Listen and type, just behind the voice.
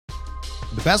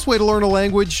The best way to learn a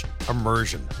language?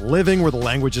 Immersion. Living where the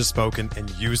language is spoken and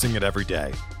using it every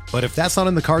day. But if that's not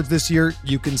in the cards this year,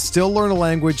 you can still learn a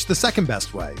language the second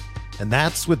best way, and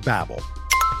that's with Babbel.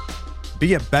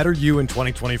 Be a better you in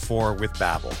 2024 with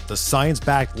Babbel, the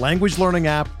science-backed language learning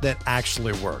app that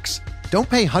actually works. Don't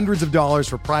pay hundreds of dollars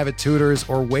for private tutors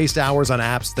or waste hours on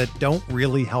apps that don't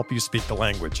really help you speak the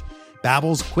language.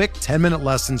 Babbel's quick 10-minute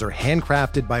lessons are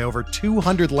handcrafted by over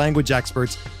 200 language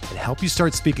experts and help you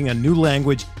start speaking a new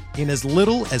language in as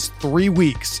little as 3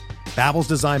 weeks. Babbel's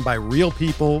designed by real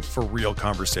people for real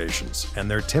conversations,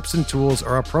 and their tips and tools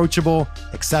are approachable,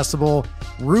 accessible,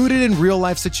 rooted in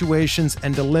real-life situations,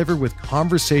 and delivered with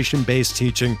conversation-based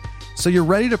teaching, so you're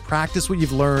ready to practice what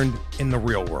you've learned in the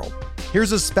real world.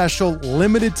 Here's a special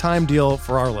limited-time deal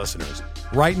for our listeners.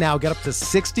 Right now, get up to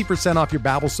 60% off your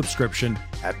Babbel subscription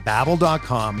at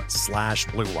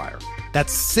babbel.com/Blue Wire.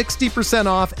 That's 60%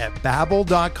 off at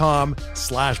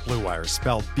babbel.com/Blue Wire,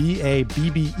 spelled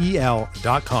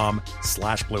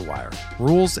BABBEL.com/Blue Wire.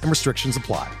 Rules and restrictions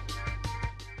apply.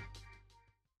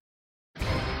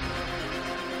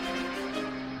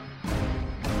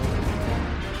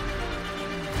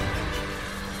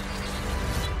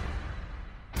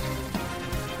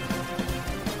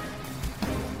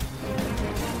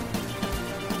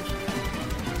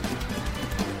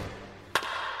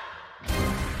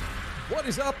 What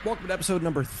is up? Welcome to episode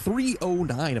number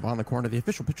 309 of On the Corner, the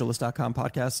official PitcherList.com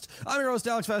podcast. I'm your host,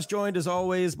 Alex Fast, joined as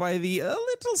always by the a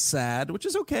little sad, which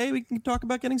is okay. We can talk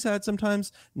about getting sad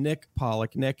sometimes. Nick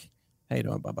Pollock. Nick, how you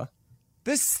doing, Bubba?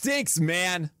 This stinks,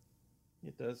 man.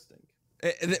 It does stink.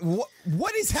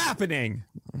 What is happening?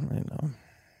 I know.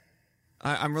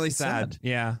 I'm really sad.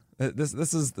 Yeah, this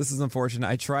is unfortunate.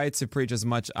 I tried to preach as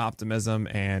much optimism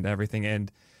and everything,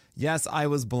 and yes, I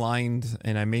was blind,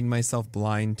 and I made myself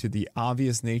blind to the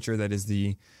obvious nature that is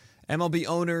the MLB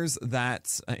owners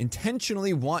that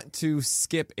intentionally want to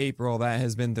skip April. That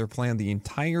has been their plan the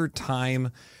entire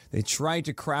time. They tried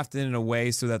to craft it in a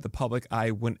way so that the public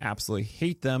eye wouldn't absolutely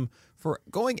hate them for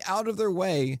going out of their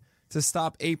way to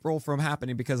stop April from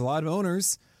happening, because a lot of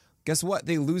owners, guess what?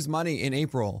 They lose money in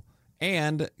April.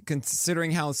 And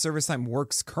considering how service time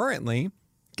works currently,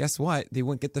 guess what? They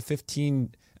wouldn't get the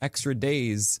 15 extra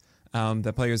days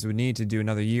that players would need to do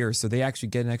another year. So they actually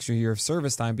get an extra year of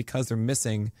service time because they're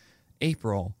missing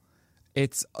April.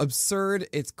 It's absurd.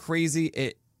 It's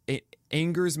crazy. It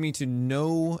angers me to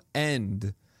no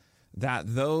end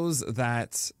that those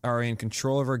that are in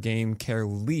control of our game care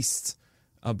least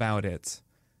about it.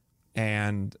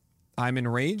 And I'm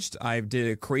enraged. I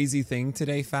did a crazy thing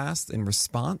today, Fast, in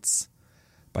response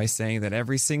by saying that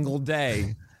every single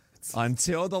day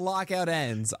until the lockout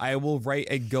ends, I will write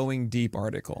a Going Deep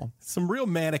article. Some real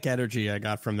manic energy I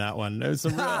got from that one. There's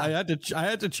some real, I had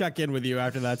to check in with you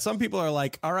after that. Some people are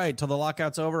like, all right, till the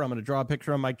lockout's over, I'm going to draw a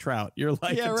picture of Mike Trout. You're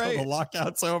like, yeah, until right. the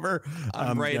lockout's over,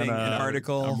 I'm writing an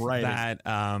article that,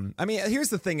 I mean, here's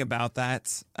the thing about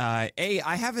that. I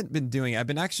haven't been doing, I've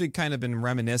been actually kind of been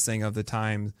reminiscing of the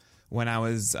time when I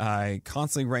was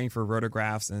constantly writing for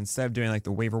Rotographs, and instead of doing like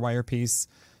the waiver wire piece,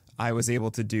 I was able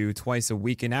to do twice a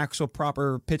week an actual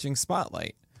proper pitching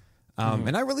spotlight.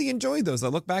 And I really enjoyed those. I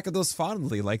look back at those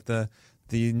fondly, like the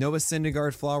Noah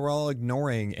Syndergaard flaw we're all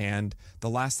ignoring, and the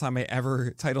last time I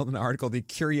ever titled an article, The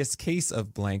Curious Case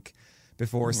of Blank,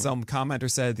 before some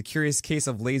commenter said, The Curious Case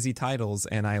of Lazy Titles,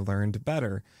 and I learned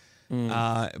better.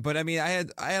 But I mean, I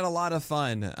had a lot of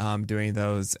fun doing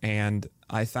those, and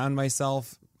I found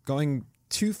myself going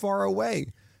too far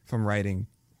away from writing.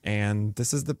 And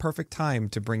this is the perfect time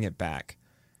to bring it back.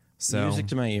 So, music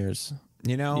to my ears.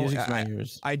 You know, Music to my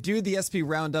ears. I do the SP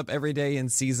Roundup every day in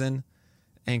season.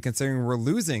 And considering we're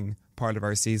losing part of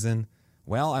our season,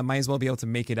 well, I might as well be able to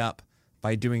make it up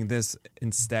by doing this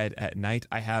instead at night.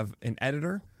 I have an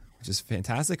editor, which is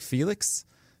fantastic, Felix.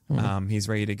 He's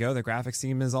ready to go. The graphics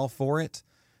team is all for it.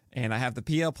 And I have the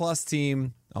PL Plus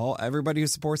team, everybody who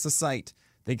supports the site.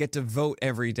 They get to vote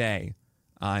every day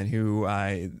on who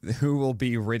will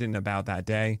be written about that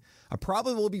day. I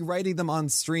probably will be writing them on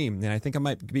stream, and I think I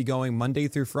might be going Monday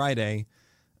through Friday,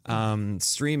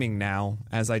 streaming now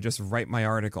as I just write my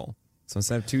article. So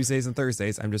instead of Tuesdays and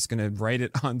Thursdays, I'm just going to write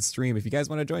it on stream. If you guys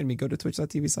want to join me, go to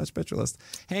twitch.tv/PitcherList.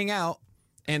 Hang out.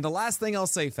 And the last thing I'll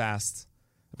say, Fast,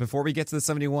 before we get to the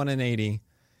 71 and 80,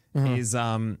 is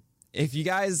if you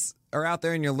guys are out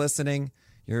there and you're listening,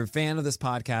 you're a fan of this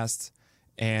podcast,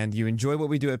 and you enjoy what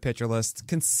we do at Pitcher List,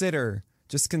 consider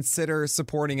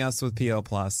supporting us with PL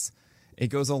Plus. It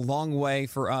goes a long way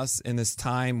for us in this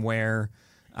time where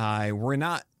we're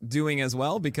not doing as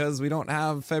well because we don't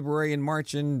have February and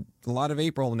March and a lot of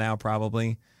April now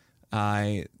probably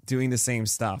doing the same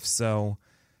stuff. So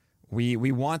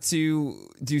we want to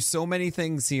do so many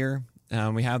things here.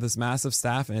 We have this massive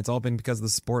staff, and it's all been because of the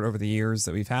support over the years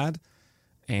that we've had.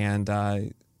 And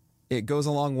it goes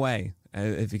a long way.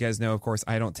 If you guys know, of course,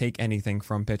 I don't take anything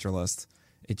from Pitcher List.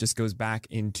 It just goes back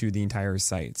into the entire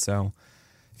site. So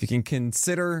if you can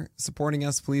consider supporting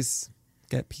us, please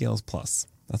get PLs Plus.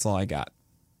 That's all I got.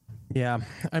 Yeah,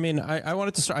 I mean, I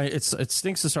wanted to start. It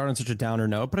stinks to start on such a downer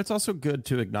note, but it's also good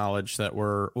to acknowledge that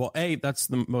that's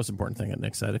the most important thing that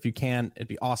Nick said. If you can, it'd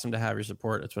be awesome to have your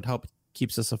support. It's what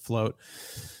keeps us afloat.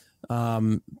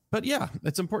 But yeah,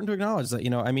 it's important to acknowledge that,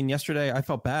 I mean, yesterday I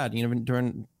felt bad,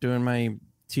 during doing my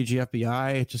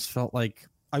TGFBI. It just felt like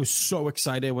I was so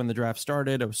excited when the draft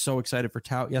started. I was so excited for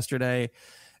Tout yesterday.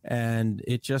 And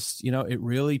it just, it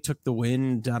really took the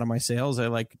wind out of my sails.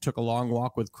 I took a long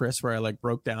walk with Chris where I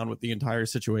broke down what the entire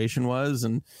situation was.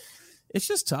 And it's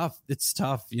just tough. It's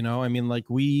tough. I mean,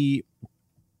 we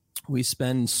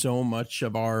spend so much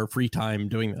of our free time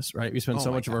doing this, right? We spend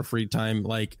so much of our free time,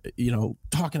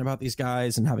 talking about these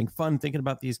guys and having fun thinking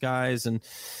about these guys. And,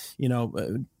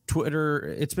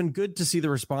 Twitter, it's been good to see the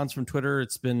response from Twitter.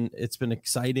 It's been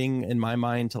exciting in my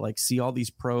mind to see all these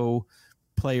pro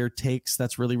player takes.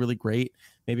 That's really, really great.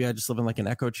 Maybe I just live in an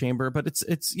echo chamber, but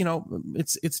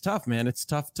it's tough, man. It's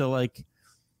tough to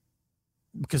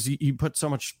because you put so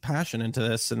much passion into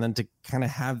this, and then to kind of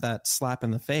have that slap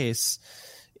in the face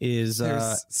is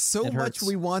there's so much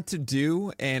we want to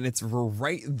do, and it's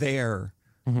right there,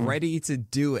 ready to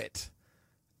do it.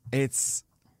 It's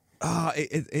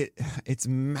it's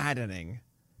maddening.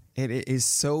 It is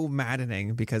so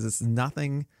maddening because it's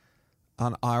nothing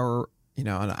on our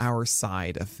on our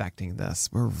side affecting this.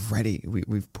 We're ready.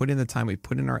 We've put in the time. We've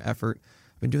put in our effort.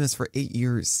 I've been doing this for 8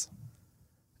 years,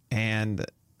 and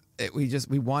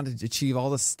we wanted to achieve all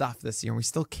this stuff this year, and we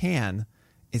still can.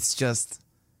 It's just,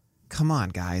 come on,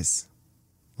 guys.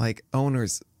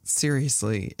 Owners,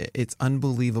 seriously, it's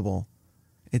unbelievable.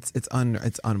 It's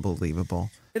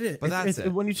unbelievable. It is. But that's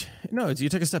it. When you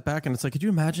take a step back, and it's could you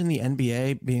imagine the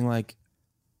NBA being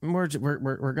we're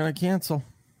going to cancel?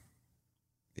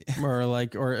 Or the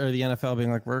NFL being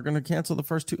we're going to cancel the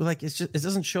first two. It's just, it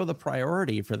doesn't show the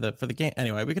priority for the game.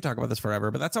 Anyway, we could talk about this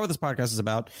forever, but that's not what this podcast is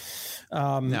about.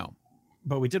 No,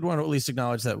 but we did want to at least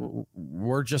acknowledge that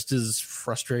we're just as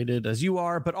frustrated as you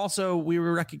are, but also we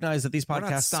recognize that these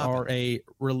podcasts are a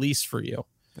release for you.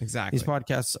 Exactly. These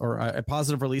podcasts are a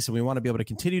positive release, and we want to be able to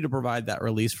continue to provide that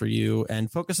release for you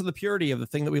and focus on the purity of the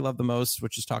thing that we love the most,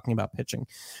 which is talking about pitching.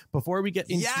 Before we get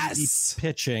into the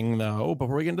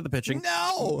pitching,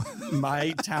 no,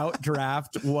 my Tout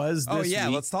draft was this week.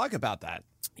 Let's talk about that.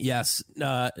 Yes.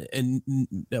 I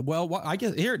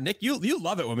guess here, Nick, you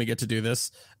love it when we get to do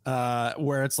this,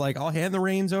 where it's I'll hand the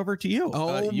reins over to you.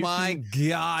 God. We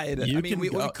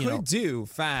could do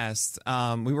fast.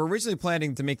 We were originally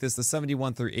planning to make this the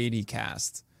 71 through 80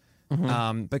 cast.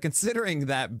 But considering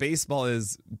that baseball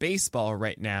is baseball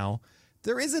right now,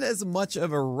 there isn't as much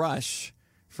of a rush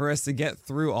for us to get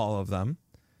through all of them.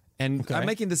 And I'm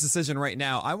making this decision right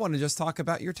now. I want to just talk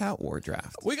about your Tout War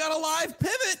draft. We got a live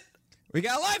pivot. We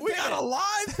got a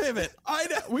live pivot.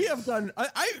 We have done. We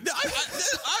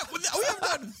have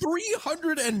done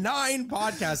 309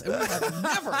 podcasts, and we have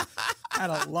never had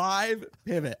a live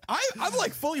pivot. I'm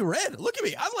fully red. Look at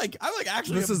me. I'm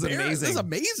actually. This is amazing. This is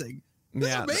amazing. This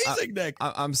is amazing, Nick.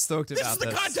 I'm stoked about this. This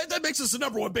is the content that makes us the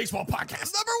number one baseball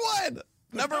podcast.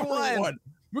 Number one.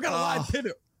 We got a live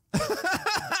pivot.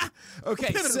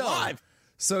 Okay,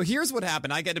 so here's what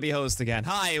happened. I get to be host again.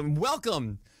 Hi, and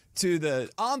welcome to the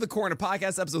On the Corner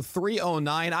podcast, episode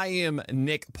 309. I am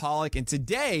Nick Pollock, and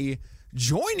today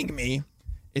joining me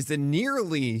is the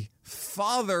nearly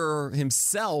father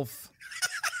himself,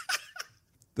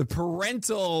 the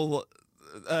parental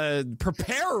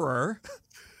preparer,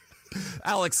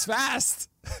 Alex Fast.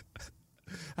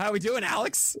 How we doing,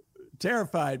 Alex?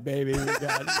 Terrified, baby. We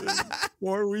got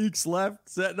 4 weeks left,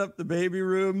 setting up the baby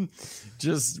room,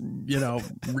 just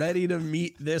ready to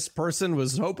meet this person.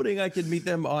 Was hoping I could meet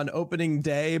them on opening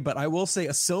day, but I will say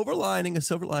a silver lining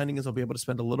is I'll be able to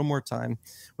spend a little more time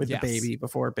with the baby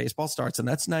before baseball starts, and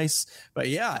that's nice. But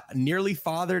yeah, nearly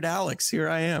fathered Alex, here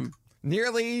I am.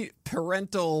 Nearly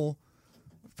parental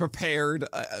prepared.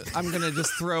 I'm gonna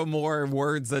just throw more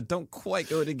words that don't quite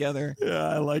go together. Yeah,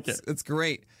 I like it. It's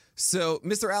great. So,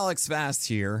 Mr. Alex Fast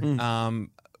here.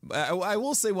 I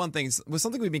will say one thing. It was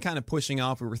something we've been kind of pushing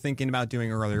off. We were thinking about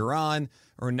doing earlier on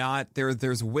or not.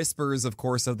 There's whispers, of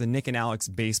course, of the Nick and Alex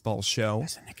baseball show.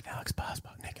 There's a Nick and Alex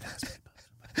baseball.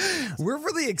 We're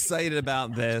really excited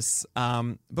about this,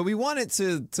 but we wanted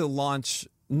to launch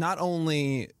not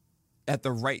only at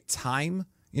the right time.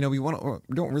 We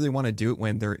don't really want to do it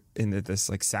when they're in this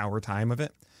sour time of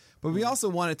it. but we also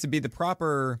want it to be the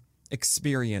proper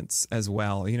experience as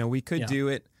well. You know, we could do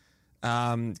it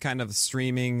kind of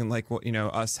streaming, like what, you know,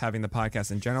 us having the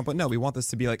podcast in general, but no, we want this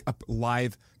to be like a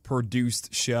live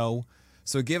produced show.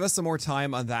 So give us some more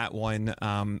time on that one.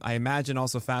 I imagine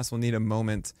also Fast will need a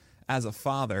moment as a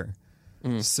father.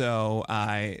 So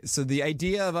the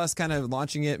idea of us kind of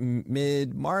launching it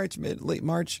late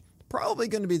March, probably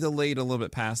going to be delayed a little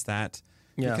bit past that.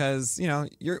 Yeah. Because, you know,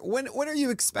 when are you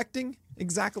expecting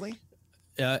exactly?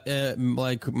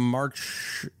 Like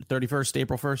March 31st,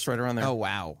 April 1st, right around there. Oh,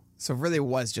 wow. So it really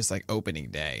was just like opening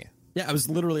day. Yeah, it was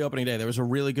literally opening day. There was a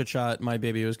really good shot. My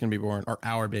baby was going to be born, or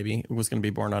our baby was going to be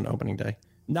born on opening day.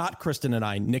 Not Kristen and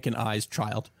I, Nick and I's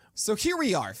child. So here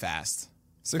we are, Fast.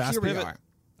 So Fast here pivot. we are.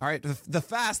 All right, the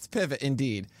Fast pivot,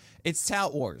 indeed. It's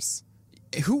Tout Wars.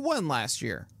 Who won last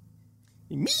year?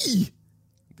 Me.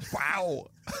 Wow.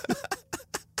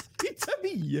 It's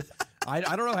me. I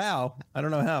don't know how. I don't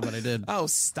know how, but I did. Oh,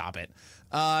 stop it.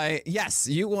 Yes,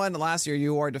 you won last year.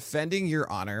 You are defending your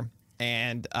honor,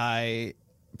 and I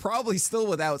probably still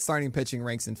without starting pitching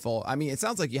ranks in full. I mean, it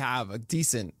sounds like you have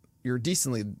you're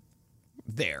decently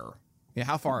there. Yeah,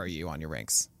 how far are you on your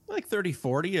ranks? Like 30,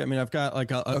 40. I mean, I've got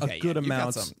like a good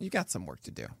amount. You got some work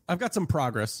to do. I've got some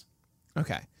progress.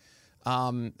 Okay.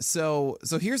 So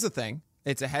here's the thing.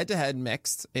 It's a head-to-head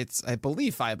mixed. It's, I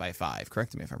believe, 5x5.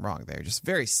 Correct me if I'm wrong there. Just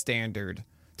very standard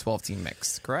 12-team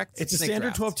mix, correct? It's a Snake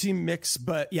standard draft. 12-team mix,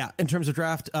 but yeah, in terms of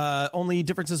draft, only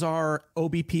differences are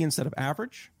OBP instead of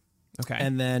average. Okay.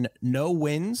 And then no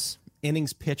wins,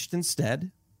 innings pitched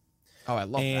instead, Oh, I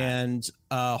love and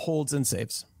holds and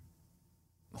saves.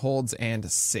 that. Holds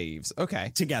and saves.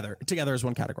 Okay. Together as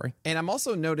one category. And I'm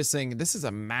also noticing this is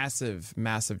a massive,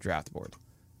 massive draft board.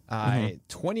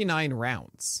 29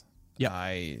 rounds.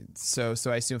 Yeah. So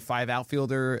I assume 5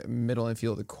 outfielder, middle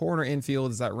infield, corner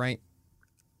infield. Is that right?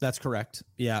 That's correct.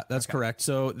 Yeah, that's correct.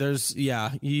 So there's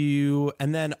and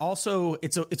then also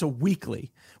it's a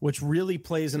weekly, which really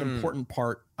plays an important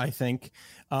part, I think,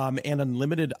 and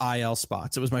unlimited IL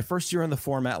spots. It was my first year on the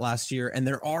format last year, and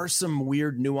there are some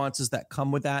weird nuances that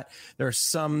come with that. There are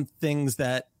some things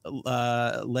that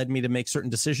led me to make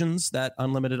certain decisions that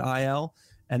unlimited IL,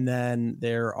 and then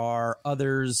there are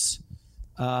others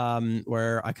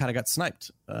where I kind of got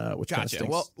sniped, which kind of Gotcha. stinks.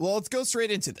 Well, let's go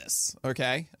straight into this,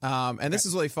 okay? And this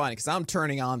is really funny because I'm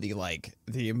turning on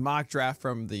the mock draft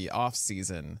from the off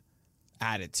season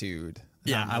attitude.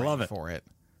 Yeah, I'm I love ready it. for it.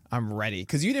 I'm ready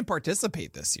because you didn't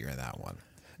participate this year in that one.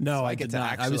 No, So I I get did to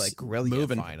not. actually I was like grill you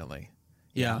moving. finally.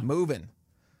 Yeah. moving.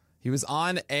 He was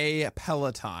on a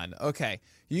Peloton. Okay,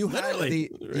 you Literally.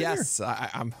 had the Right yes.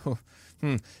 I'm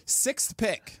 6th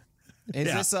pick. Is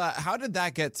Yeah. this how did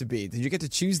that get to be? Did you get to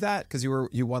choose that because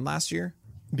you won last year?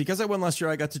 Because I won last year,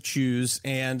 I got to choose.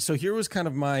 And so here was kind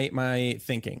of my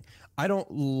thinking. I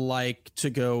don't like to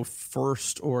go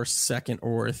first or second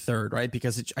or third, right?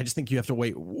 Because I just think you have to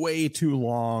wait way too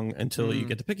long until you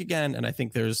get to pick again. And I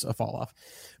think there's a fall off.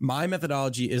 My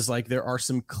methodology is like there are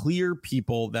some clear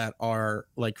people that are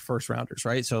like first rounders,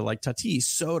 right? So like Tatis,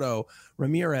 Soto,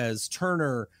 Ramirez,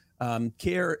 Turner,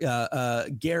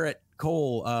 Garrett,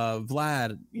 Cole,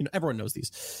 Vlad, you know, everyone knows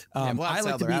these. Vlad I like to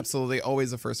Sadler, be absolutely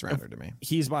always a first rounder to me.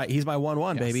 he's my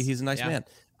 1-1 Yes. baby. He's a nice Yeah.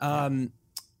 man.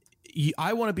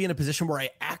 I want to be in a position where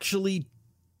I actually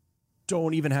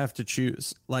don't even have to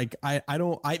choose. Like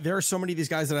there are so many of these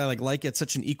guys that I like at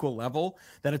such an equal level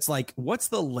that it's like, what's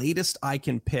the latest I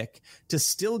can pick to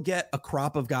still get a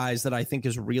crop of guys that I think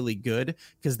is really good?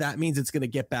 Because that means it's going to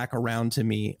get back around to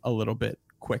me a little bit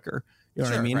quicker. You know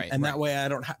what I Sure, mean? right, And right. that way I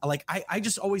don't I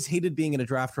just always hated being in a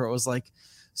draft where it was like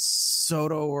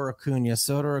Soto or Acuna.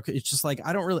 It's just like,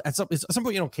 I don't really, at some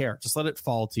point you don't care. Just let it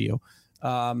fall to you.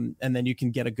 And then you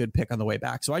can get a good pick on the way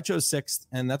back. So I chose 6th,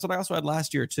 and that's what I also had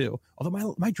last year too.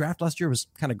 Although my draft last year was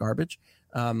kind of garbage,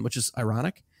 which is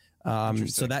ironic.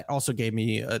 So that also gave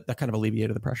me that kind of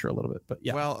alleviated the pressure a little bit. But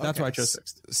yeah, Well, that's okay. why I chose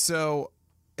 6th. So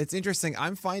it's interesting.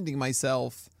 I'm finding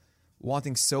myself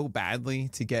wanting so badly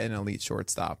to get an elite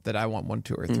shortstop that I want 1,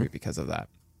 2, or 3 because of that.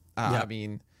 Yeah. I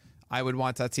mean, I would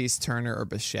want Tatis, Turner, or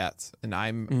Bichette, and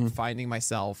I'm finding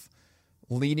myself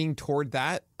leaning toward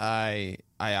that. I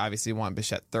obviously want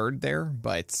Bichette 3rd there,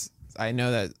 but I know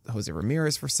that Jose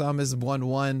Ramirez for some is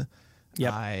 1-1.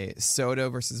 Yep. Soto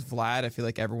versus Vlad. I feel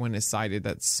like everyone decided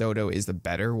that Soto is the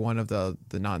better one of the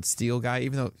non-steal guy,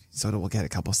 even though Soto will get a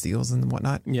couple steals and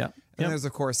whatnot. Yeah. And there's,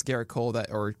 of course, Garrett Cole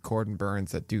or Gordon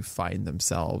Burns that do find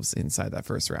themselves inside that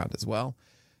first round as well.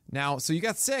 Now, so you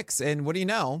got 6, and what do you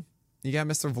know? You got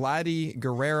Mr. Vladdy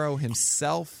Guerrero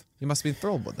himself. You must be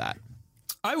thrilled with that.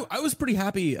 I was pretty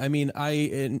happy. I mean,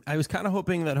 I was kind of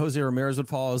hoping that Jose Ramirez would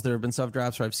fall, as there have been some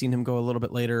drafts where I've seen him go a little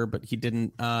bit later, but he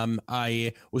didn't.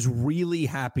 I was really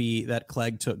happy that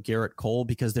Clegg took Garrett Cole,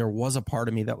 because there was a part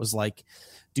of me that was like,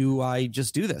 do I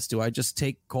just do this? Do I just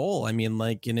take Cole? I mean,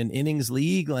 like in an innings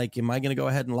league, like, am I going to go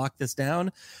ahead and lock this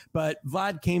down? But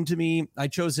Vlad came to me. I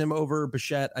chose him over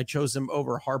Bichette. I chose him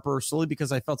over Harper solely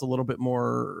because I felt a little bit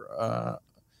more,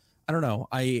 I don't know.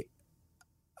 I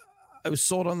was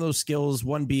sold on those skills.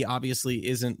 1B obviously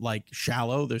isn't like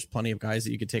shallow. There's plenty of guys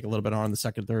that you could take a little bit on in the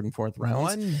second, third, and fourth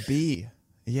rounds. 1B.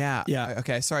 Yeah. Yeah.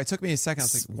 Okay. Sorry. It took me a second. I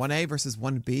was like 1A versus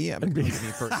 1B. I'm going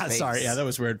first base. Sorry. Yeah, that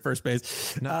was weird. First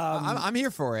base. No, I'm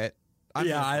here for it. I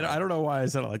don't know why I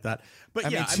said it like that. But I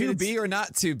mean, 2B or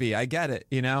not 2B. I get it.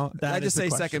 You know, I just say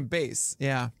second base.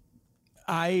 Yeah.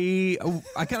 I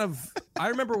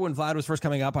remember when Vlad was first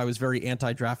coming up, I was very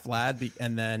anti-draft Vlad,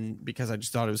 and then because I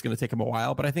just thought it was going to take him a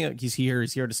while. But I think he's here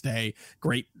to stay.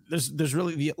 Great. There's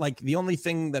really the only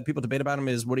thing that people debate about him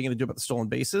is what are you going to do about the stolen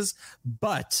bases?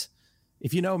 But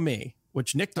if you know me,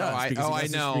 which Nick does, I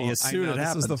know.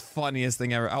 This was the funniest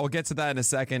thing ever. I will get to that in a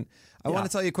second. I want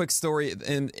to tell you a quick story.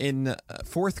 In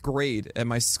fourth grade at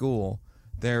my school,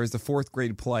 there was the fourth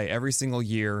grade play every single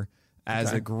year.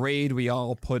 As a grade, we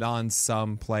all put on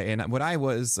some play. And what I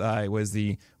was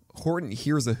the Horton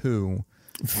Hears a Who.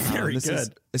 Very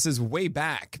good. This is way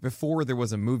back before there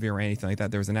was a movie or anything like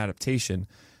that. There was an adaptation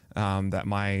that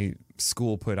my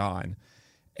school put on.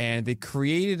 And they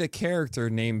created a character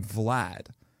named Vlad.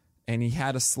 And he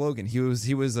had a slogan. He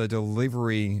was a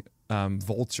delivery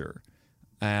vulture.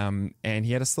 And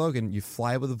he had a slogan, "You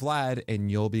fly with Vlad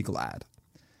and you'll be glad."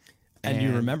 And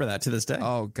you remember that to this day.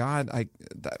 Oh God,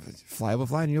 fly with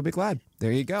Vlad and you'll be glad.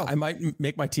 There you go. I might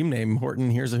make my team name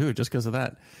Horton Hears a Who just because of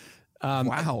that.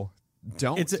 Wow.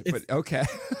 Don't. But okay.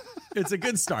 It's a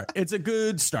good start. It's a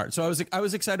good start. So I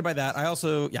was excited by that. I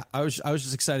also, I was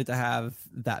just excited to have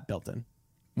that built in.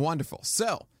 Wonderful.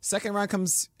 So second round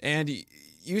comes and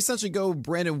you essentially go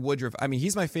Brandon Woodruff. I mean,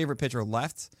 he's my favorite pitcher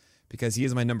left because he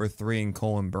is my number 3 and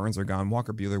Cole and Burns are gone.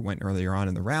 Walker Buehler went earlier on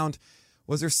in the round.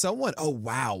 Was there someone? Oh,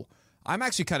 wow. I'm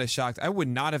actually kind of shocked. I would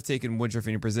not have taken Woodruff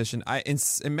in your position.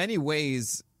 In many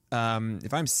ways, if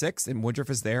I'm 6th and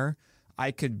Woodruff is there, I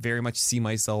could very much see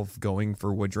myself going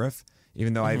for Woodruff,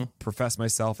 even though I profess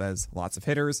myself as lots of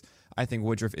hitters. I think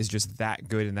Woodruff is just that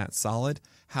good and that solid.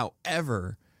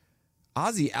 However,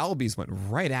 Ozzie Albies went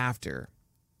right after.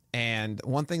 And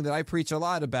one thing that I preach a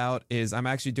lot about is I'm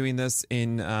actually doing this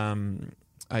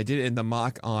I did it in the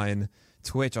mock on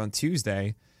Twitch on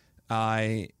Tuesday.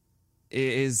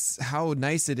 Is how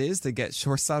nice it is to get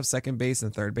shortstop, second base,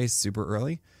 and third base super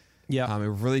early. Yeah, it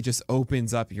really just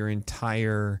opens up your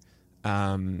entire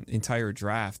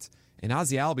draft. And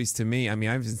Ozzie Albies, to me, I mean,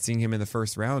 I've been seeing him in the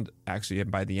first round. Actually,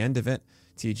 by the end of it,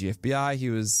 TGFBI, he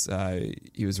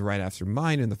was right after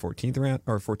mine in the 14th round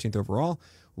or 14th overall.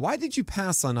 Why did you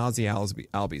pass on Ozzie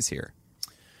Albies here?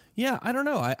 Yeah, I don't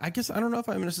know. I guess I don't know if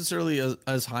I'm necessarily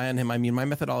as high on him. I mean, my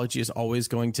methodology is always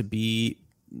going to be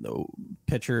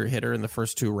pitcher hitter in the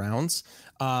first 2 rounds.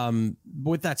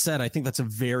 With that said, I think that's a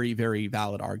very, very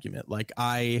valid argument. Like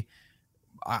I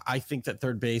think that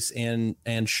third base and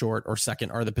short or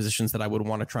second are the positions that I would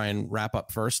want to try and wrap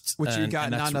up first. Which you got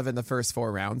none of in the first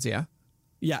 4 rounds. Yeah.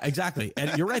 Yeah, exactly.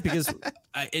 And you're right, because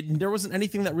there wasn't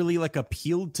anything that really like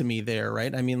appealed to me there.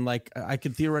 Right. I mean, like I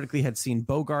could theoretically had seen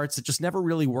Bogarts. It just never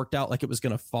really worked out like it was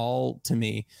going to fall to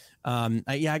me.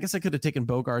 I guess I could have taken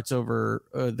Bogarts over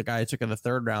the guy I took in the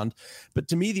 3rd round. But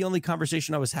to me, the only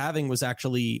conversation I was having was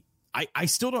actually, I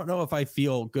still don't know if I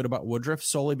feel good about Woodruff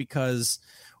solely because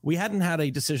we hadn't had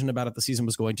a decision about if the season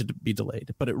was going to be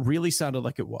delayed, but it really sounded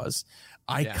like it was.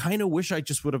 I kind of wish I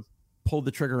just would have pulled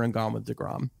the trigger and gone with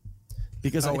DeGrom.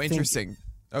 Because interesting.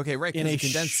 Okay, right. Because a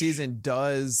condensed season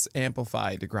does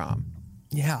amplify DeGrom.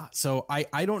 Yeah. So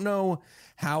I don't know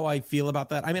how I feel about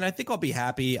that. I mean, I think I'll be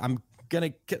happy. I'm gonna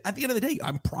get, at the end of the day,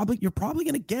 you're probably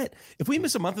gonna get, if we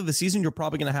miss a month of the season, you're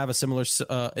probably gonna have a similar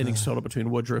innings total between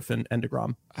Woodruff and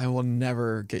DeGrom. I will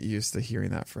never get used to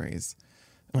hearing that phrase.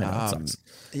 Sucks.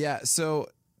 Yeah. So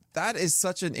that is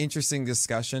such an interesting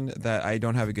discussion that I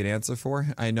don't have a good answer for.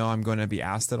 I know I'm going to be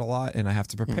asked it a lot, and I have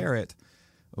to prepare it.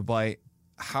 But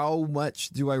how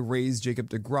much do I raise Jacob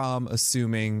DeGrom,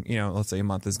 assuming, let's say a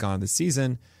month is gone this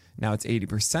season. Now it's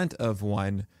 80% of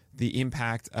one. The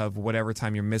impact of whatever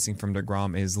time you're missing from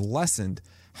DeGrom is lessened.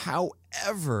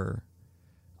 However,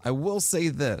 I will say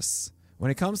this. When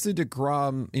it comes to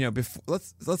DeGrom, before,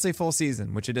 let's say full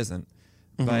season, which it isn't.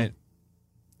 But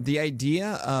the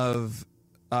idea of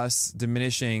us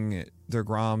diminishing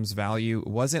DeGrom's value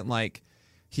wasn't like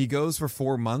he goes for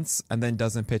 4 months and then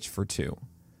doesn't pitch for 2.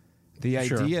 The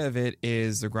idea of it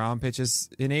is DeGrom pitches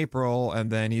in April,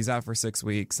 and then he's out for 6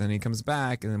 weeks, and he comes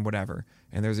back, and then whatever.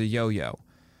 And there's a yo-yo.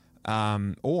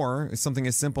 Or something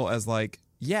as simple as like,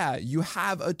 yeah, you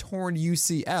have a torn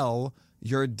UCL,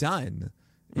 you're done,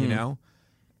 you know?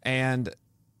 And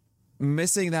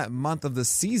missing that month of the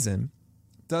season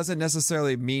doesn't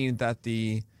necessarily mean that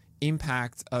the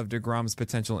impact of DeGrom's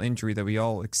potential injury that we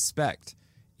all expect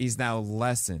is now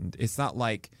lessened. It's not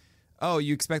like, oh,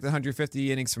 you expect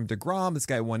 150 innings from DeGrom, this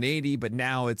guy 180, but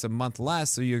now it's a month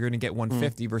less, so you're going to get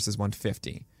 150 versus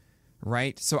 150,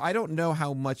 right? So I don't know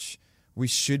how much we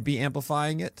should be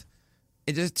amplifying it.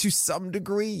 It is to some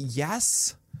degree,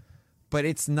 yes, but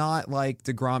it's not like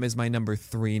DeGrom is my number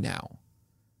 3 now.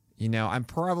 You know, I'm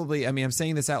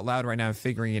saying this out loud right now, I'm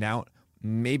figuring it out.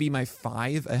 Maybe my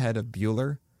 5 ahead of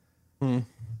Buehler.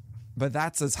 But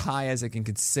that's as high as I can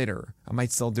consider. I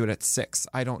might still do it at 6.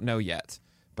 I don't know yet.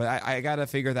 But I got to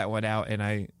figure that one out, and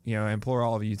I implore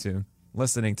all of you to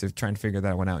listening to try and figure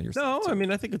that one out yourself. No, I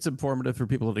mean, I think it's informative for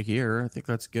people to hear. I think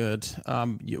that's good.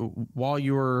 While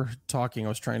you were talking, I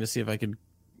was trying to see if I could.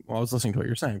 Well, I was listening to what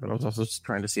you're saying, but I was also just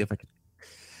trying to see if I could.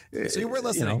 So you were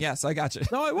listening. Yes, I got you.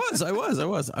 No, I was. I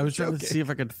was trying to see if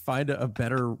I could find a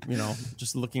better,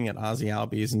 just looking at Ozzy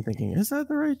Albies and thinking, is that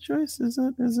the right choice? Is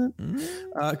it?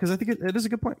 Because I think it is a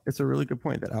good point. It's a really good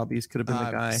point that Albies could have been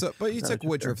the guy. But you took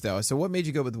Woodruff, though. So what made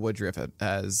you go with Woodruff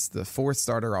as the 4th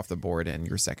starter off the board and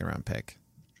your 2nd round pick?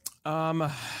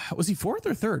 Was he 4th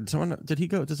or 3rd? Did he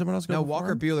go? Did someone else go? No, before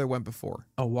Walker him? Buehler went before.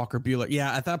 Oh, Walker Buehler.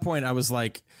 Yeah, at that point, I was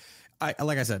like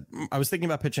I said, I was thinking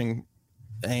about pitching,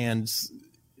 and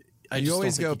You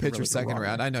always go pitch your 2nd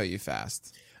round. I know you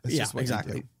fast. It's just what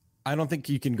exactly. you do. I don't think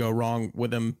you can go wrong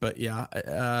with him, but yeah,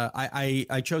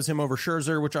 I chose him over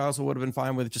Scherzer, which I also would have been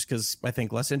fine with, just because I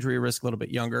think less injury risk, a little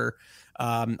bit younger.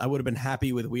 I would have been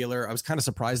happy with Wheeler. I was kind of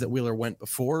surprised that Wheeler went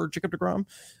before Jacob deGrom.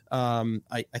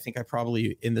 I think I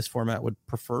probably in this format would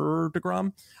prefer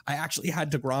deGrom. I actually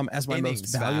had deGrom as my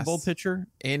most valuable pitcher.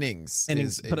 Innings,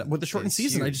 but with the shortened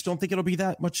season, huge. I just don't think it'll be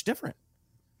that much different.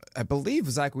 I believe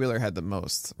Zach Wheeler had the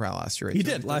most last year. He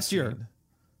did last year.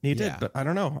 He did, but I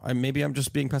don't know. Maybe I'm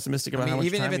just being pessimistic about how much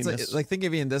time even if it's like think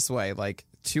of it in this way, like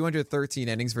 213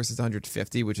 innings versus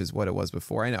 150, which is what it was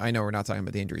before. I know we're not talking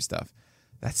about the injury stuff.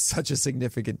 That's such a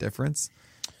significant difference.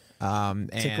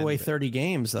 Take away 30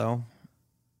 games, though.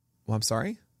 Well, I'm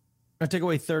sorry? I take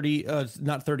away 30,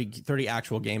 not 30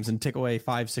 actual games, and take away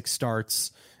 5-6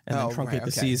 starts, and then truncate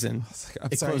the season.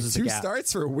 I'm sorry, 2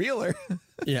 starts for Wheeler.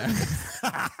 Yeah.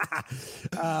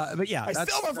 But yeah, I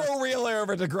still prefer Wheeler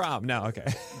over DeGrom. No,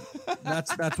 okay.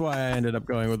 that's why I ended up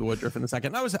going with Woodruff in the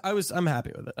 2nd. I'm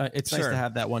happy with it. It's nice to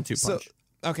have that 1-2 punch.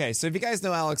 Okay, so if you guys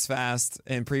know Alex Fast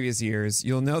in previous years,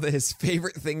 you'll know that his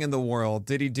favorite thing in the world.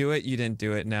 Did he do it? You didn't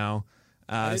do it. No.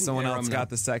 Someone else got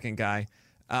the second guy.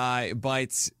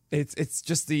 But it's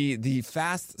just the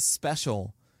Fast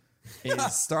special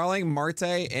is Starling Marte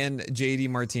and JD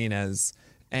Martinez,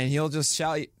 and he'll just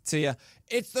shout to you,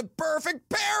 "It's the perfect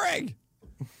pairing.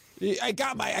 I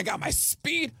got my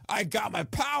speed, I got my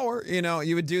power."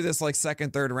 You would do this like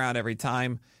 2nd, 3rd round every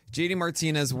time. JD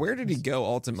Martinez, where did he go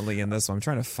ultimately in this one? I'm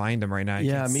trying to find him right now.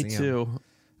 Yeah, me too.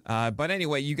 But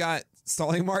anyway, you got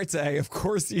Starling Marte. Of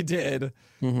course you did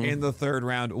in the 3rd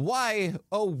round. Why?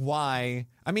 Oh, why?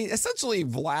 I mean, essentially,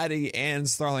 Vladdy and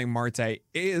Starling Marte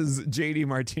is JD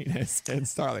Martinez and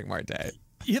Starling Marte.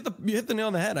 You hit the nail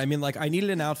on the head. I mean, like, I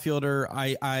needed an outfielder.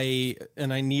 I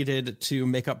needed to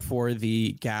make up for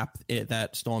the gap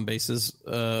that stolen bases,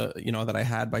 that I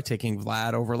had by taking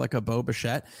Vlad over like a Bo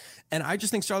Bichette. And I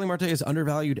just think Starling Marte is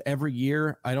undervalued every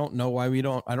year. I don't know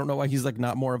why he's like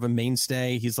not more of a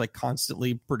mainstay. He's like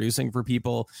constantly producing for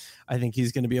people. I think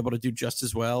he's going to be able to do just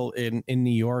as well in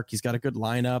New York. He's got a good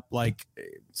lineup. Like,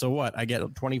 so what? I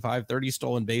get 25, 30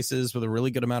 stolen bases with a really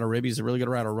good amount of ribbies, a really good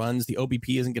amount of runs. The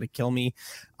OBP isn't going to kill me.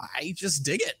 I just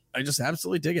dig it. I just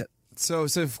absolutely dig it. So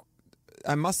if,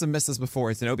 I must have missed this before.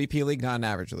 It's an OBP league, not an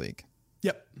average league.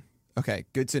 Yep. Okay.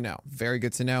 Good to know. Very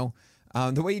good to know.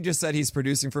 The way you just said he's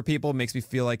producing for people makes me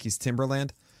feel like he's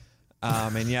Timberland.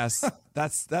 And yes,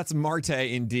 that's Marte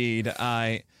indeed.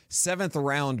 7th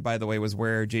round, by the way, was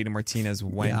where JD Martinez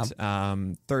went. Yeah.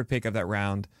 3rd pick of that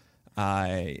round.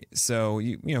 So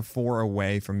you 4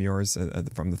 away from yours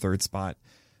from the 3rd spot.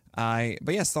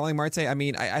 But yeah, Starling Marte. I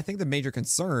mean, I think the major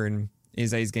concern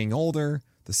is that he's getting older.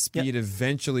 The speed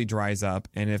eventually dries up,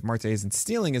 and if Marte isn't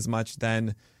stealing as much,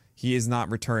 then he is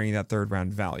not returning that 3rd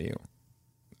round value.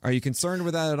 Are you concerned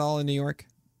with that at all in New York?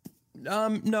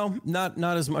 No,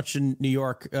 not as much in New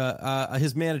York.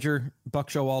 His manager,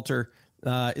 Buck Showalter,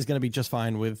 is going to be just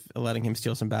fine with letting him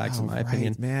steal some bags, in my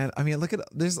opinion. Man, I mean,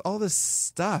 there's all this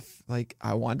stuff. Like,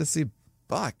 I wanted to see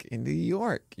buck in New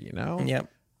York, you know? Yep.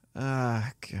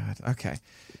 God. Okay.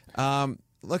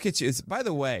 Look at you. By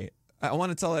the way, I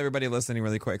want to tell everybody listening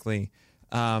really quickly.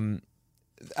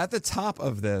 At the top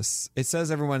of this, it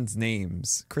says everyone's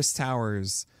names. Chris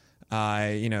Towers,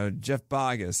 Jeff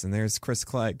Bogus, and there's Chris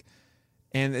Clegg.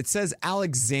 And it says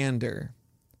Alexander.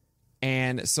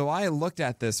 And so I looked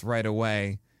at this right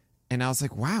away, and I was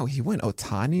like, wow, he went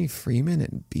Ohtani, Freeman,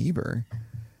 and Bieber.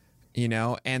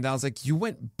 And I was like, you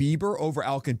went Bieber over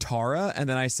Alcantara? And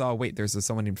then I saw, wait, there's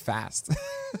someone named Fast.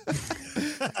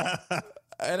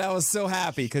 And I was so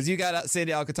happy because you got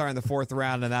Sandy Alcantara in the 4th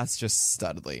round, and that's just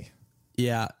studly.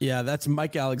 Yeah, that's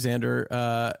Mike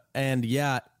Alexander. And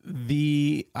yeah,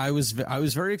 I was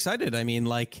very excited. I mean,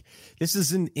 like, this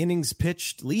is an innings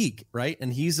pitched league, right?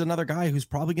 And he's another guy who's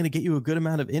probably going to get you a good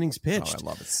amount of innings pitched. Oh, I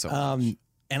love it so much.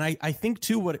 And I think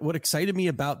too, what excited me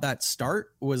about that start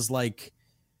was like,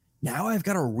 now I've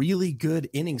got a really good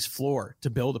innings floor to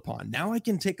build upon. Now I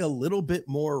can take a little bit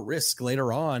more risk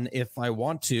later on if I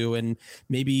want to, and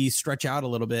maybe stretch out a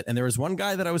little bit. And there was one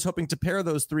guy that I was hoping to pair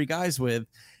those 3 guys with,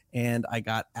 and I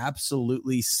got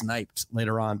absolutely sniped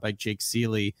later on by Jake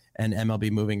Seeley and MLB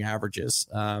Moving Averages.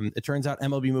 It turns out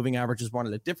MLB Moving Averages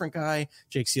wanted a different guy.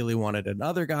 Jake Seeley wanted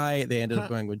another guy. They ended up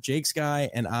going with Jake's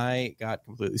guy, and I got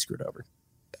completely screwed over.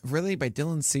 Really? By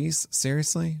Dylan Cease?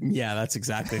 Seriously? Yeah, that's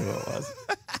exactly who it was.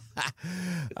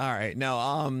 All right. No,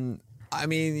 I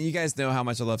mean, you guys know how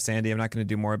much I love Sandy. I'm not going to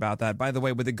do more about that. By the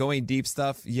way, with the going deep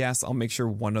stuff, yes, I'll make sure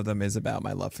one of them is about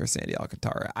my love for Sandy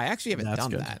Alcantara. I actually haven't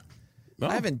done that. Oh.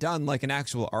 I haven't done like an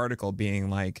actual article being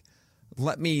like,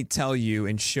 let me tell you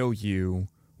and show you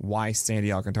why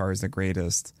Sandy Alcantara is the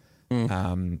greatest.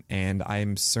 And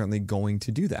I'm certainly going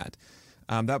to do that.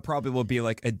 That probably will be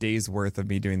like a day's worth of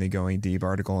me doing the going deep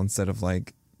article instead of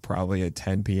like probably at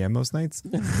 10 p.m. most nights.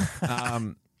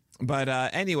 But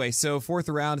anyway, so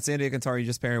 4th round, Sandy Alcantara, you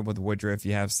just paired with Woodruff.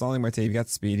 You have Starling Marte, you got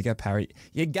speed, you got power.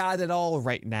 You got it all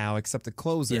right now except the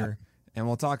closer. Yeah. And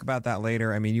we'll talk about that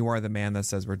later. I mean, you are the man that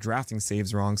says we're drafting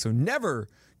saves wrong, so never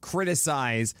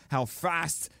criticize how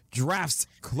Fast drafts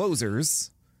closers.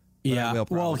 But I will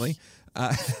probably.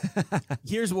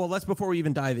 Let's before we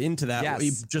even dive into that,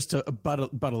 yes. just to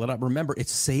buttle it up. Remember,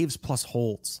 it's saves plus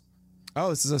holds. Oh,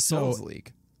 this is a Souls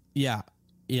League. Yeah.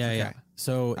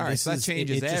 So, all right, so that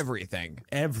changes everything.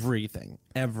 Everything.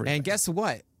 And guess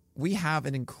what? We have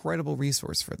an incredible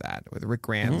resource for that with Rick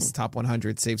Graham's top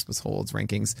 100 saves plus holds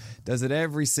rankings. Does it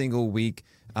every single week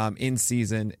in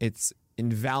season. It's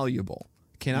invaluable.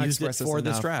 Cannot express it for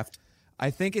this this draft.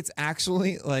 I think it's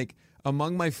actually like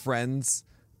among my friends,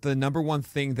 the number one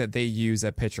thing that they use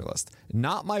at Pitcher List.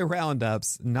 Not my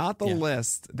roundups, not the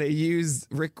list. They use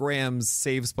Rick Graham's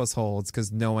saves plus holds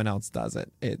because no one else does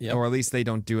it. Or at least they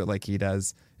don't do it like he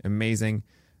does. Amazing.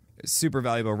 Super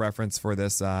valuable reference for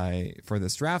this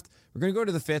draft. We're going to go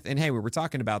to the 5th, and hey, we were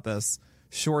talking about this.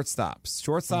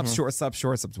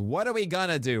 Shortstops. What are we going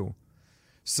to do?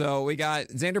 So we got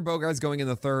Xander Bogaerts going in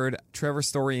the 3rd, Trevor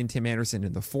Story and Tim Anderson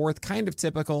in the 4th. Kind of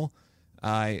typical.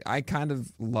 I kind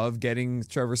of love getting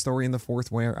Trevor Story in the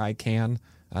 4th where I can.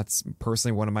 That's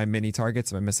personally one of my mini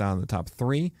targets if I miss out on the top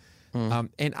 3.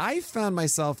 And I found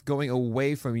myself going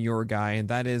away from your guy, and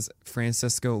that is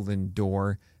Francisco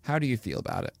Lindor. How do you feel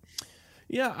about it?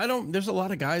 Yeah, there's a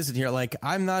lot of guys in here. Like,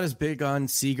 I'm not as big on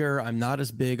Seager. I'm not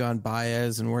as big on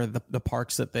Baez and where the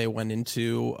parks that they went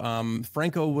into.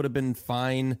 Franco would have been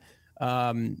fine.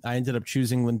 I ended up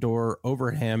choosing Lindor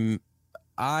over him.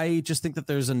 I just think that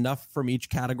there's enough from each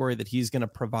category that he's going to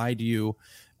provide you.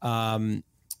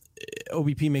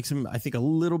 OBP makes him, I think, a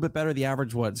little bit better. The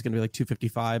average, it's going to be like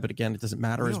 255, but again, it doesn't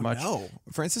matter as much. No,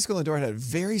 Francisco Lindor had a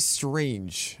very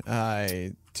strange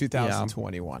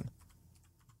 2021.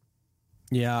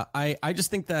 Yeah, I just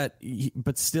think that,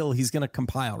 but still, he's going to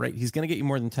compile, right? He's going to get you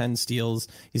more than 10 steals.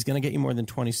 He's going to get you more than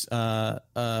 20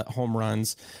 home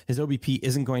runs. His OBP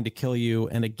isn't going to kill you.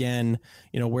 And again,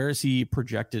 where is he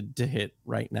projected to hit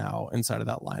right now inside of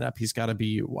that lineup? He's got to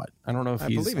be what? I don't know if I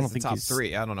believe it's the top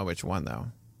 3. I don't know which one, though.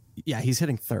 Yeah, he's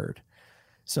hitting 3rd.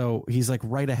 So he's like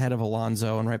right ahead of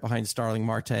Alonso and right behind Starling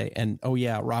Marte and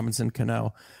Robinson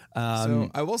Cano.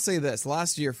 So I will say this: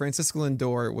 last year, Francisco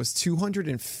Lindor was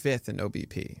 205th in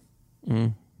OBP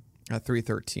at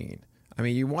 313. I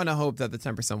mean, you want to hope that the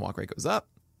 10% walk rate goes up.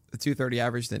 The 230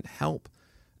 average didn't help.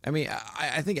 I mean,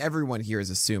 I think everyone here is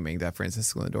assuming that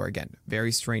Francisco Lindor, again,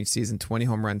 very strange season: 20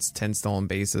 home runs, 10 stolen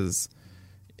bases.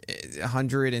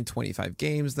 125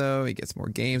 games, though. He gets more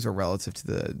games, or relative to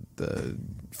the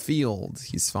field,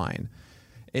 he's fine.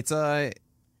 It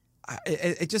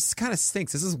just kind of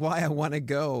stinks. This is why I want to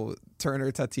go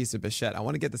Turner, Tatis, or Bichette. I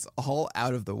want to get this all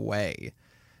out of the way.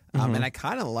 And I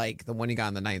kind of like the one you got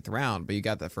in the 9th round, but you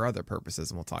got that for other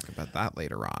purposes, and we'll talk about that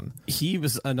later on. He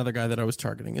was another guy that I was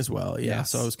targeting as well. Yeah.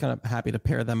 Yes. So I was kind of happy to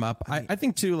pair them up. I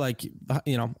think too, like,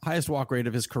 highest walk rate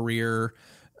of his career.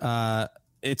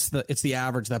 It's the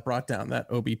average that brought down that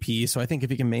OBP. So I think if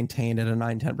he can maintain at a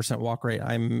 9-10% walk rate,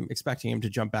 I'm expecting him to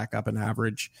jump back up an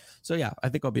average. So yeah, I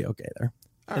think I'll be okay there.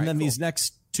 And then these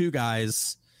next two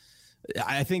guys,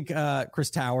 I think Chris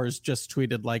Towers just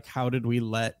tweeted, like, how did we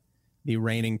let the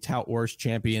reigning Tout Wars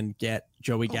champion get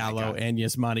Joey Gallo and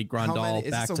Yasmani Grandal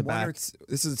back to back?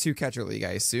 This is a 2-catcher league,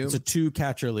 I assume. It's a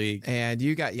 2-catcher league. And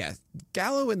you got,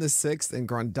 Gallo in the 6th and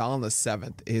Grandal in the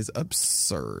 7th is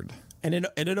absurd. And in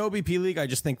an OBP league, I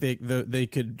just think they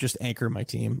could just anchor my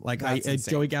team. Like,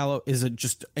 Joey Gallo is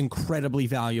just incredibly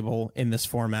valuable in this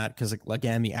format because,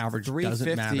 again, the average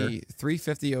doesn't matter.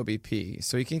 350 OBP.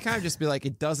 So you can kind of just be like,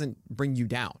 it doesn't bring you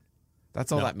down.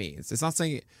 That's all that means. It's not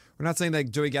saying we're not saying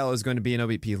that Joey Gallo is going to be an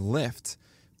OBP lift,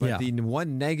 but the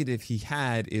one negative he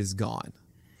had is gone.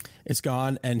 It's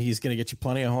gone, and he's going to get you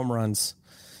plenty of home runs.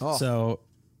 So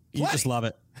you just love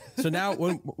it. So now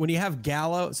when you have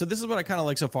Gallo, so this is what I kind of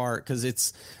like so far,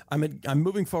 because I'm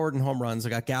moving forward in home runs. I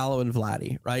got Gallo and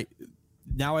Vladdy, right?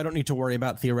 Now I don't need to worry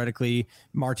about theoretically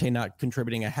Marte not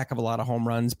contributing a heck of a lot of home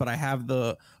runs, but I have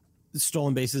the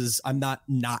stolen bases. I'm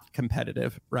not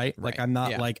competitive, right? Like I'm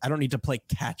not like, I don't need to play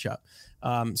catch up.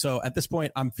 So at this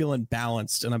point I'm feeling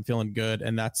balanced and I'm feeling good,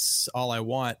 and that's all I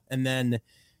want. And then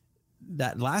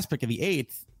that last pick of the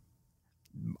 8th,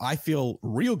 I feel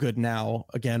real good now,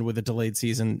 again, with a delayed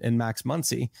season in Max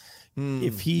Muncy.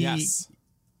 If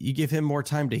you give him more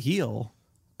time to heal.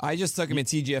 I just took him in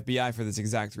TGFBI for this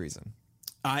exact reason.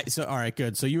 All right,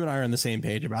 good. So you and I are on the same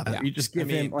page about that. Yeah. You just give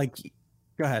him, like,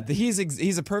 go ahead.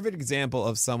 He's a perfect example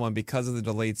of someone, because of the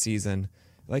delayed season.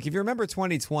 Like, if you remember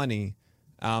 2020,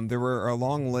 there were a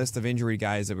long list of injury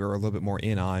guys that we were a little bit more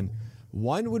in on.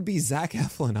 One would be Zach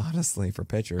Eflin, honestly, for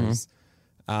pitchers.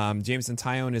 Jameson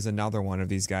Taillon is another one of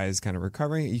these guys kind of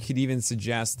recovering. You could even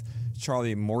suggest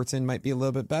Charlie Morton might be a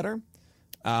little bit better.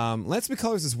 Lance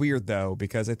McCullers is weird, though,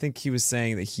 because I think he was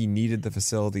saying that he needed the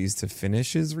facilities to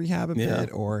finish his rehab a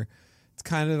bit, or it's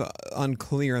kind of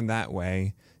unclear in that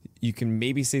way. You can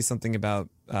maybe say something about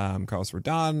Carlos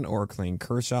Rodon or Clayton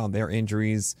Kershaw and their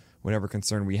injuries, whatever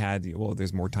concern we had. Well,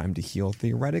 there's more time to heal,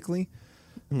 theoretically.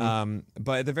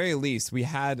 But at the very least, we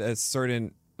had a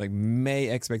certain May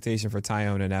expectation for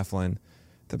Taillon and Eflin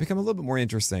that become a little bit more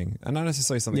interesting, and not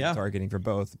necessarily something targeting for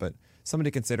both, but something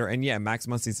to consider. And Max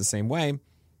Muncy's the same way.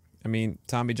 I mean,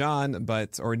 Tommy John,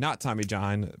 or not Tommy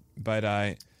John,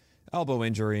 but elbow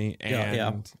injury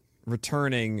and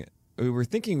returning. We were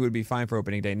thinking would be fine for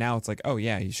opening day. Now it's like, oh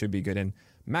yeah, he should be good. And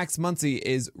Max Muncy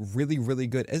is really, really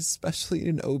good, especially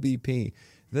in OBP.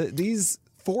 These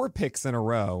 4 picks in a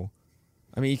row.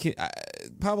 I mean,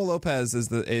 Pablo Lopez is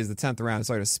the 10th round.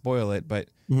 Sorry to spoil it, but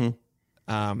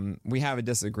we have a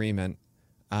disagreement.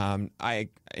 In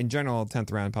general,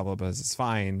 10th round Pablo Lopez is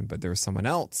fine, but there's someone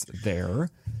else there.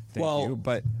 Thank you.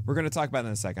 But we're going to talk about it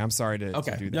in a second. I'm sorry to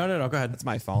do that. No, go ahead. It's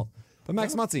my fault. But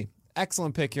Max Muncy,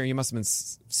 excellent pick here. You must have been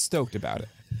stoked about it.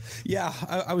 Yeah,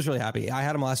 I was really happy. I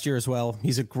had him last year as well.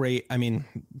 He's a great. I mean,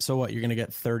 so what? You're going to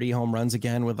get 30 home runs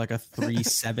again with like a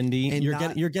 370.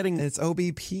 You're getting it's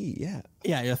OBP.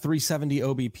 Yeah, a 370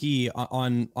 OBP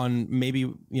on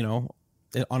maybe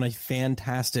on a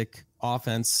fantastic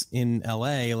offense in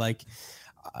LA. Like,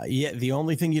 the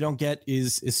only thing you don't get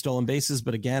is stolen bases.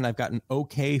 But again, I've got an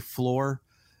okay floor.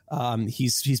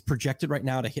 He's projected right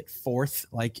now to hit 4th.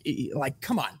 Like,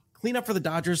 come on. Clean up for the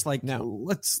Dodgers. Like, now,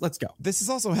 let's go. This is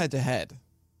also head to head.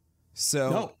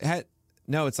 So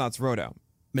no, it's not. It's Roto.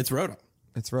 It's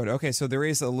Roto. Okay, so there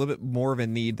is a little bit more of a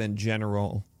need than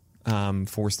general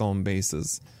for stolen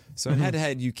bases. So in head to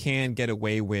head, you can get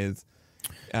away with.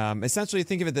 Essentially,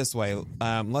 think of it this way.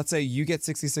 Let's say you get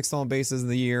 66 stolen bases in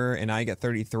the year, and I get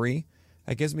 33.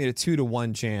 That gives me a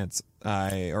 2-to-1 chance,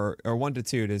 or 1-to-2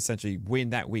 to essentially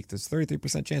win that week. There's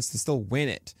 33% chance to still win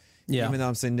it, even though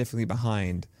I'm significantly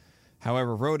behind.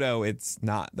 However, Roto, it's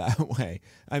not that way.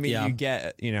 I mean, you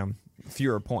get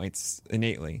fewer points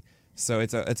innately, so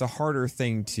it's a harder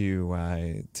thing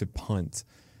to punt.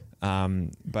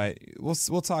 But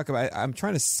we'll talk about. I'm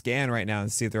trying to scan right now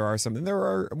and see if there are something. There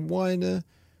are one.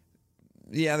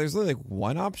 There's literally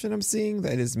one option I'm seeing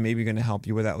that is maybe going to help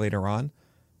you with that later on.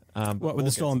 What with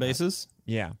the stolen bases?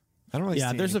 Yeah, I don't really.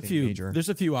 See there's a few. Major. There's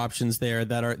a few options there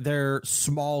that they're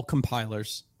small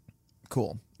compilers.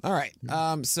 Cool. All right.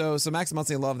 So Max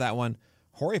Muncy, love that one.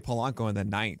 Jorge Polanco in the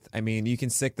 9th. I mean, you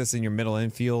can stick this in your middle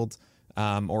infield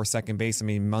or second base. I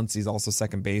mean, Muncy's also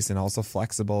second base and also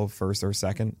flexible first or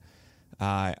second.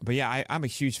 But I'm a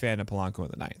huge fan of Polanco in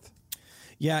the 9th.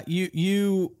 Yeah,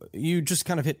 you just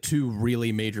kind of hit two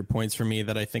really major points for me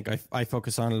that I think I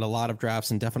focus on in a lot of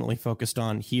drafts and definitely focused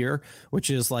on here,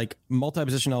 which is like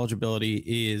multi-position eligibility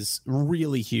is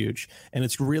really huge, and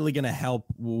it's really going to help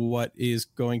what is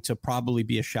going to probably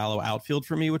be a shallow outfield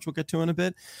for me, which we'll get to in a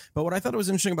bit. But what I thought was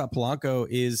interesting about Polanco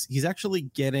is he's actually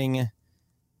getting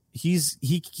he's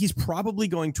probably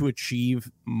going to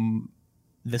achieve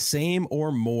the same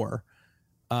or more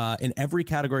in every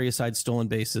category aside stolen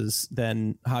bases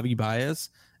than Javi Baez,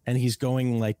 and he's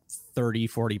going like 30,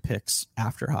 40 picks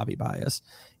after Javi Baez.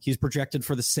 He's projected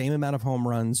for the same amount of home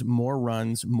runs, more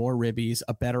ribbies,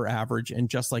 a better average, and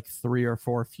just like 3 or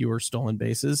 4 fewer stolen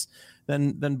bases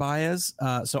than Baez.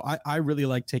 So I really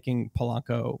like taking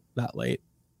Polanco that late.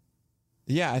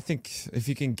 Yeah, I think if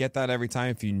you can get that every time,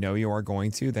 if you know you are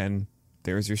going to, then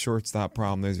there's your shortstop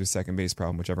problem, there's your second base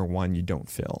problem, whichever one you don't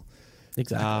fill.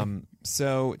 Exactly.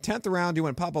 So 10th round, you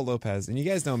went Pablo Lopez, and you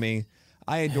guys know me.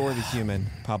 I adore the human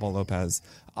Pablo Lopez.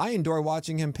 I enjoy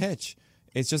watching him pitch.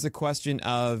 It's just a question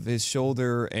of his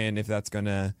shoulder and if that's going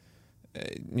to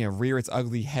rear its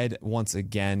ugly head once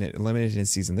again. It limited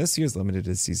his season this year, limited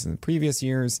his season in previous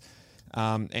years.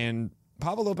 And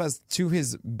Pablo Lopez, to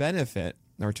his benefit,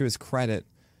 or to his credit,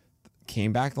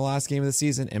 came back the last game of the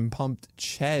season and pumped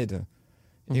Ched.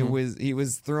 He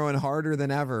was throwing harder than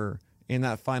ever in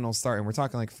that final start, and we're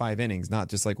talking like 5 innings, not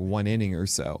just like 1 inning or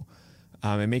so.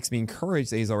 It makes me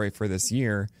encouraged that he's all right for this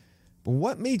year. But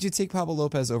what made you take Pablo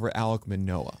Lopez over Alek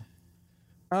Manoah?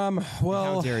 Well,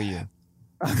 how dare you?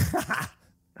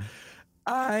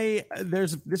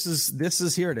 This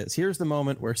is here it is. Here's the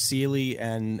moment where Sealy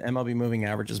and MLB moving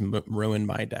averages ruined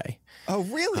my day. Oh,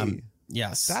 really?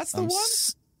 Yes, that's the one.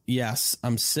 Yes,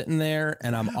 I'm sitting there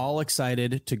and I'm all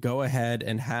excited to go ahead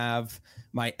and have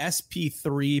my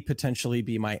SP3 potentially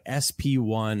be my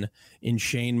SP1 in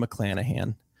Shane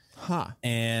McClanahan.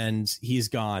 And he's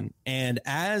gone. And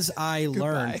as I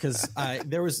learned, because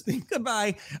there was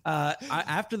goodbye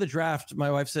after the draft,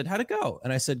 my wife said, "How'd it go?"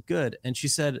 And I said, "Good." And she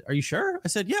said, "Are you sure?" I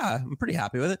said, "Yeah, I'm pretty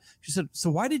happy with it." She said, "So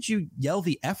why did you yell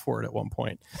the F word at one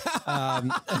point?"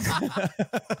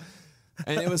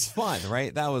 And it was fun,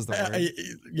 right? That was the word.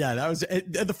 Yeah, that was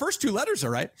the first 2 letters are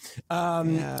right.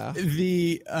 And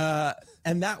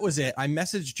that was it. I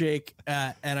messaged Jake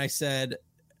and I said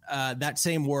that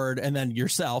same word, and then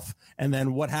yourself, and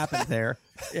then what happened there.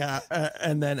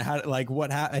 And then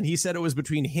what happened. And he said it was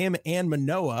between him and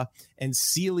Manoah, and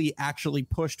Sealy actually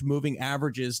pushed moving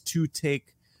averages to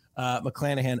take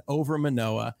McClanahan over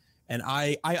Manoah. And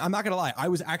I'm not gonna lie, I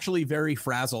was actually very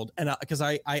frazzled, and because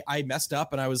I messed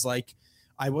up, and I was like,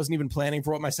 I wasn't even planning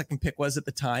for what my second pick was at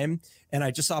the time, and I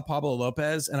just saw Pablo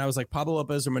Lopez, and I was like, Pablo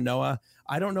Lopez or Manoah.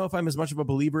 I don't know if I'm as much of a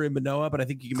believer in Manoah, but I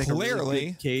think you can make a really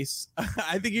good case.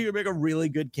 I think you can make a really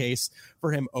good case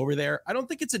for him over there. I don't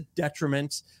think it's a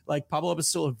detriment. Like, Pablo Lopez is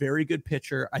still a very good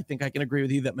pitcher. I think I can agree with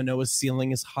you that Manoah's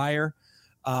ceiling is higher.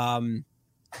 And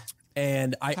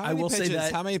I will say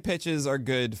that. How many pitches are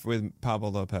good with Pablo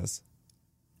Lopez?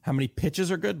 How many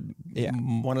pitches are good? Yeah.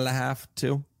 1.5,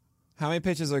 2. How many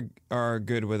pitches are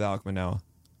good with Alek Manoah?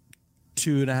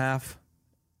 2.5.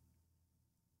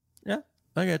 Yeah,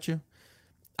 I get you.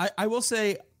 I will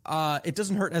say it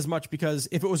doesn't hurt as much, because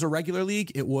if it was a regular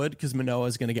league, it would, because Manoah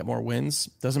is going to get more wins.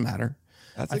 Doesn't matter.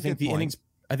 That's a good point.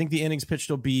 I think the innings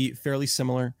pitched will be fairly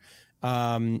similar.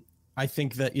 I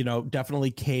think that,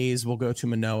 definitely Ks will go to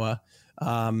Manoah.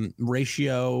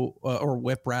 Ratio or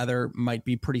whip rather might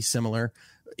be pretty similar.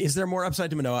 Is there more upside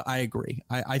to Manoah? I agree.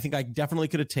 I think I definitely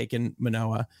could have taken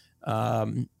Manoah.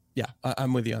 Yeah,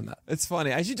 I'm with you on that. It's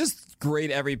funny. I should just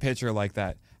grade every pitcher like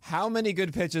that. How many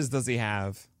good pitches does he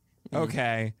have?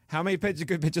 Okay. How many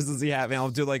good pitches does he have? And I'll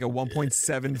do like a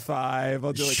 1.75.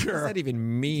 I'll do like, sure. What does that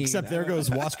even mean? Except there goes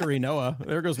Huascar Ynoa.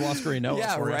 There goes Huascar Ynoa.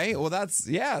 Yeah, right. Well, that's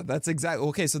exactly.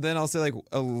 Okay, so then I'll say like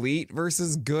elite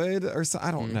versus good or so.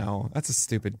 I don't know. It's a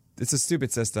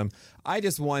stupid system. I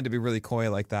just wanted to be really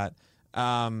coy like that.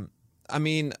 I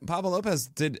mean, Pablo Lopez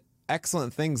did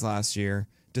excellent things last year,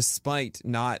 despite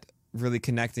not really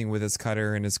connecting with his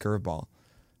cutter and his curveball.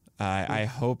 I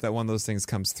hope that one of those things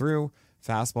comes through.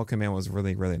 Fastball command was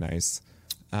really, really nice.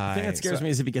 The thing that scares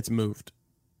me is if he gets moved.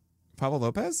 Pablo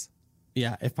Lopez?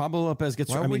 Yeah, if Pablo Lopez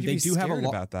gets, Why would you be scared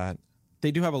about that?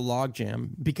 They do have a log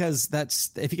jam, because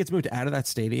that's if he gets moved out of that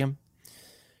stadium.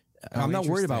 I'm not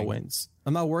worried about wins.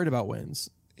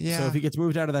 Yeah. So if he gets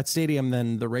moved out of that stadium,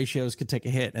 then the ratios could take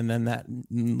a hit, and then that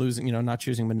losing, not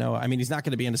choosing Manoah. I mean, he's not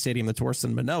going to be in a stadium that's worse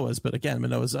than Manoah's, but again,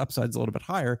 Manoah's upside's a little bit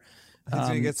higher. He's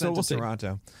going to get sent to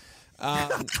Toronto.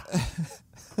 I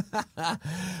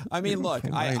mean, look,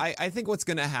 I think what's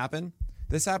going to happen,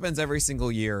 this happens every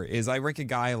single year, is I rank a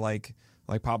guy like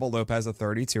like Pablo Lopez at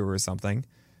 32 or something.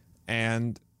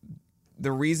 And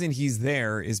the reason he's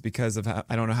there is because of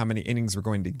I don't know how many innings we're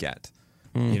going to get,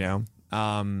 you know?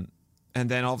 And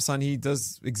then all of a sudden he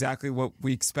does exactly what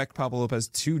we expect Pablo Lopez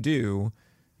to do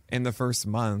in the first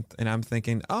month. And I'm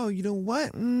thinking, oh, you know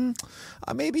what?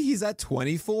 Maybe he's at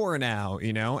 24 now,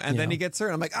 you know? And then he gets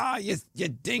hurt. I'm like, you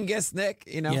dingus, Nick,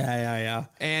 you know? Yeah.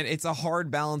 And it's a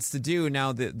hard balance to do.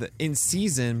 Now, the in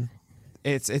season,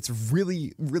 it's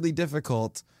really, really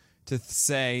difficult to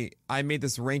say, I made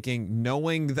this ranking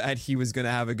knowing that he was going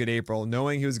to have a good April,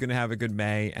 knowing he was going to have a good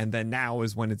May, and then now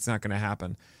is when it's not going to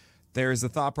happen. There's a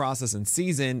thought process in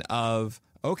season of,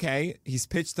 okay, he's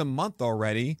pitched a month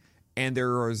already, and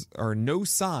there are no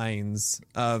signs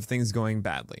of things going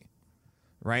badly,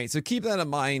 right? So keep that in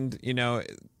mind. You know,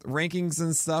 rankings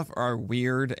and stuff are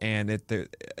weird, and you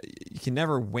can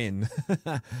never win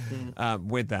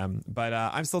with them. But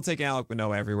I'm still taking Alek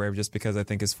Manoah everywhere just because I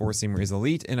think his four-seamer is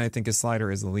elite, and I think his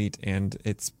slider is elite, and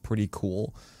it's pretty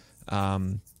cool.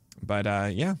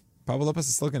 Yeah. Pablo Lopez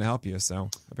is still going to help you,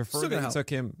 so I prefer that you took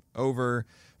him over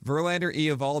Verlander,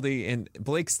 Eovaldi, and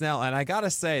Blake Snell. And I gotta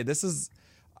say,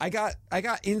 I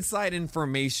got inside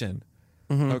information.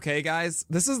 Okay, guys,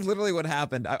 this is literally what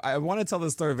happened. I want to tell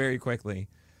this story very quickly.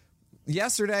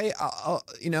 Yesterday,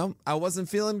 I wasn't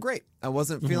feeling great. I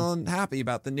wasn't feeling happy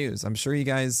about the news. I'm sure you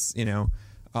guys,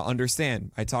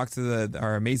 understand. I talked to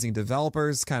our amazing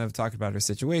developers, kind of talked about our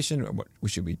situation, what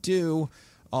should we do,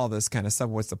 all this kind of stuff.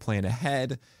 What's the plan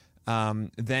ahead?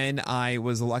 Then I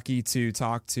was lucky to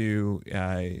talk to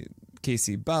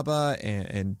Casey Bubba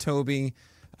and Toby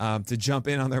to jump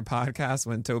in on their podcast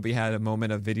when Toby had a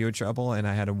moment of video trouble, and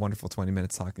I had a wonderful 20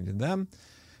 minutes talking to them.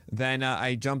 Then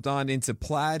I jumped on into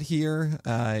Plaid here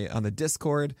on the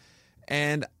Discord,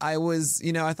 and I was,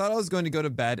 I thought I was going to go to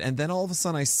bed, and then all of a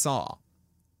sudden I saw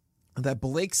that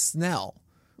Blake Snell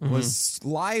was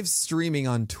live streaming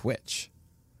on Twitch.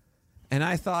 And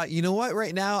I thought, you know what?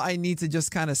 Right now, I need to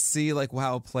just kind of see like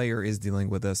how a player is dealing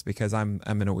with this because I'm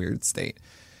in a weird state.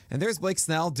 And there's Blake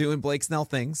Snell doing Blake Snell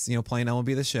things, playing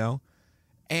MLB The Show.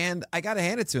 And I got to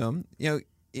hand it to him.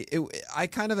 I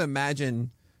kind of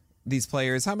imagine these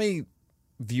players. How many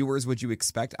viewers would you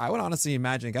expect? I would honestly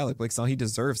imagine a guy like Blake Snell, he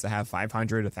deserves to have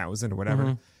 500, 1,000, or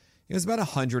whatever. It was about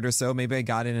 100 or so. Maybe I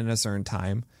got in a certain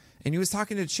time. And he was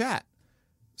talking to chat.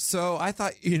 So I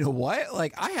thought, you know what?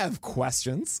 Like, I have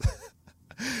questions.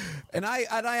 And I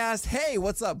asked, hey,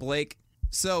 what's up, Blake?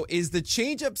 So is the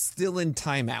changeup still in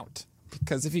timeout?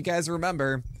 Because if you guys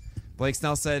remember, Blake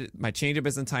Snell said, my changeup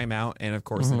is in timeout. And of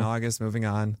course, in August, moving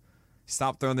on, he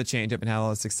stopped throwing the changeup and had a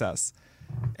lot of success.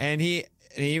 And he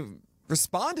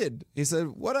responded. He said,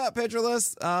 what up,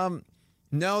 Pitcherlist?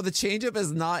 No, the changeup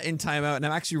is not in timeout. And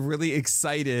I'm actually really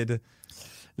excited.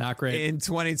 Not great. In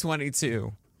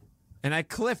 2022. And I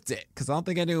clipped it because I don't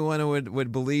think anyone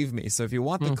would believe me. So if you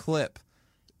want the clip,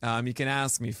 you can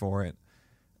ask me for it.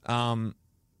 That's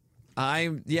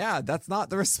not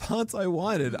the response I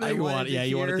wanted. You wanted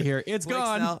to hear it's Blake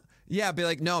gone. Snell. Yeah, be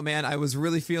like, no, man, I was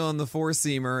really feeling the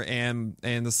four-seamer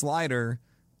and the slider,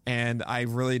 and I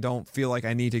really don't feel like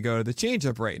I need to go to the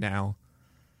changeup right now.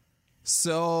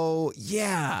 So,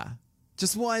 yeah,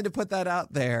 just wanted to put that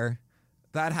out there.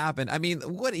 That happened. I mean,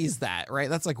 what is that, right?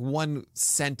 That's like one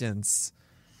sentence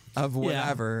of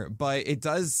whatever, but it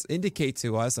does indicate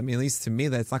to us, I mean, at least to me,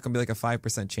 that it's not going to be like a 5%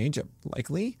 changeup,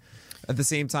 likely. At the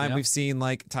same time, we've seen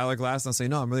like Tyler Glasnow say,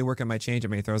 no, I'm really working my changeup,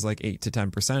 and he throws like 8 to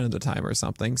 10% of the time or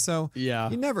something. So you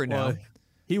never know. Well,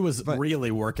 he was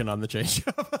really working on the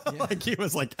changeup. Like he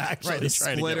was like actually trying to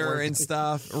get splitter and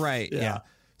stuff. Right. Yeah.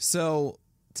 So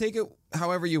take it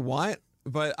however you want,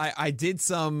 but I did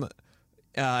some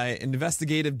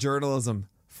investigative journalism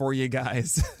for you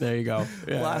guys. There you go.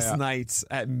 Last night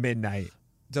at midnight,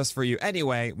 just for you.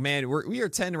 Anyway, man, we are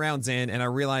 10 rounds in, and I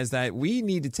realized that we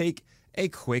need to take a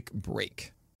quick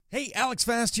break. Hey, Alex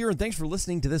Fast here, and thanks for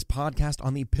listening to this podcast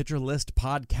on the Pitcher List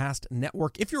Podcast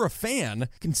Network. If you're a fan,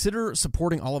 consider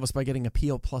supporting all of us by getting a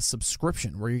PL Plus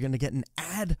subscription, where you're going to get an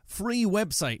ad-free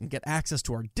website and get access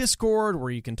to our Discord,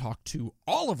 where you can talk to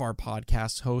all of our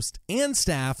podcast hosts and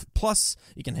staff. Plus,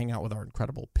 you can hang out with our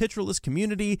incredible Pitcher List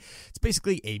community. It's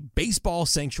basically a baseball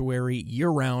sanctuary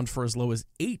year-round for as low as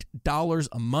 $8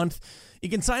 a month. You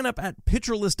can sign up at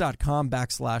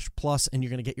pitcherlist.com/plus, and you're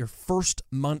going to get your first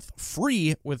month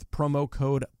free with promo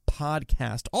code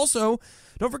podcast. Also,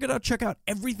 don't forget to check out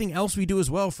everything else we do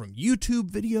as well, from YouTube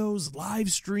videos,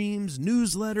 live streams,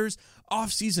 newsletters,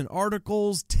 off-season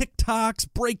articles,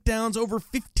 TikToks, breakdowns, over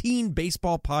 15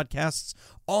 baseball podcasts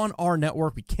on our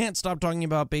network. We can't stop talking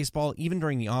about baseball even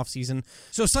during the off-season.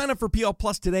 So sign up for PL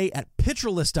Plus today at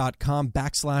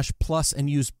PitcherList.com/plus and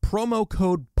use promo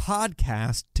code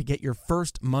podcast to get your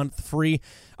first month free.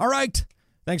 All right.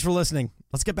 Thanks for listening.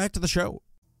 Let's get back to the show.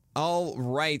 All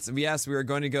right. Yes, we are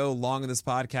going to go long in this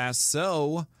podcast.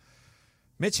 So,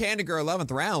 Mitch Haniger,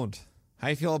 11th round. How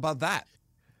you feel about that?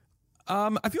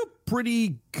 I feel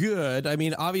pretty good. I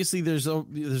mean, obviously, there's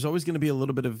always going to be a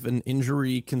little bit of an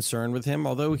injury concern with him,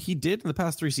 although he did in the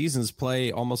past 3 seasons play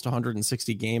almost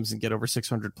 160 games and get over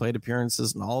 600 plate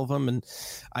appearances in all of them. And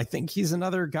I think he's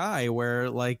another guy where,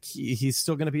 like, he's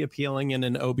still going to be appealing in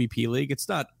an OBP league. It's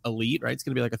not elite, right? It's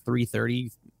going to be like a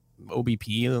 330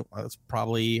 OBP. That's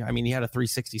probably, I mean, he had a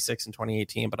 366 in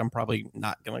 2018, but I'm probably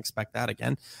not going to expect that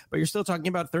again. But you're still talking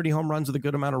about 30 home runs with a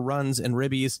good amount of runs and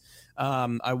ribbies.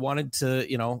 I wanted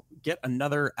to, get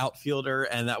another outfielder,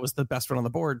 and that was the best one on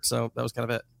the board. So that was kind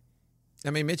of it.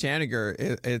 I mean, Mitch Haniger,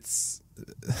 it's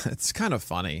kind of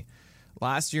funny.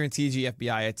 Last year in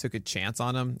TGFBI, I took a chance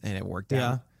on him, and it worked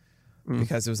out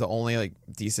because it was the only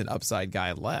decent upside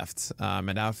guy left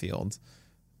in outfield.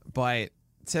 But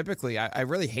typically, I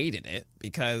really hated it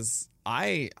because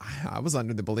I was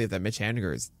under the belief that Mitch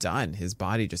Haniger is done. His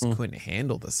body just couldn't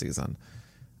handle the season.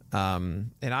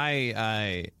 And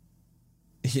I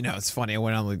it's funny. I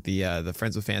went on the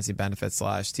Friends with Fantasy Benefits /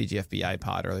 TGFBI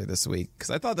pod earlier this week because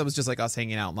I thought that was just like us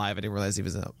hanging out live. I didn't realize he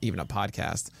was even a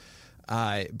podcast.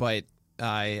 But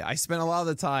I spent a lot of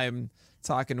the time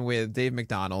talking with Dave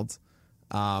McDonald.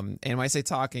 And when I say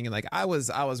talking, I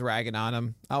was ragging on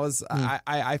him.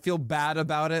 I feel bad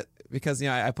about it because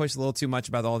I pushed a little too much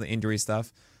about all the injury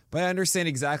stuff, but I understand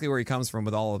exactly where he comes from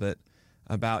with all of it.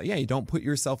 About you don't put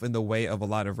yourself in the way of a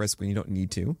lot of risk when you don't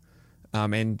need to.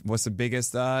 And what's the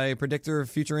biggest predictor of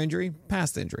future injury?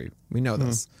 Past injury. We know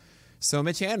this. So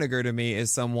Mitch Haniger to me is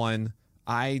someone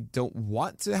I don't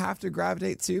want to have to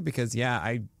gravitate to because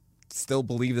I still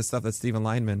believe the stuff that Steven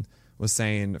Lineman was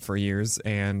saying for years,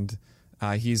 and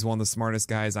he's one of the smartest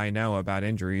guys I know about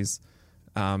injuries.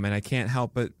 And I can't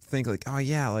help but think Mitch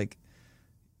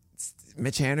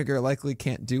Haniger likely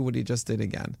can't do what he just did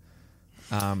again.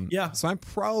 So I'm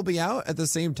probably out. At the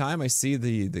same time, I see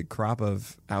the crop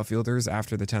of outfielders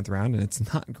after the 10th round, and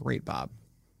it's not great, Bob.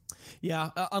 Yeah,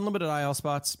 unlimited IL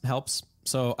spots helps,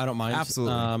 so I don't mind.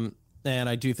 Absolutely. And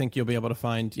I do think you'll be able to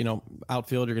find,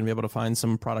 outfield, you're going to be able to find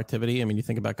some productivity. I mean, you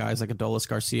think about guys like Adolis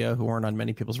Garcia, who weren't on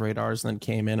many people's radars and then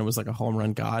came in and was like a home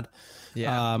run god.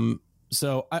 Yeah.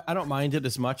 So I don't mind it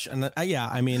as much. And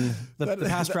the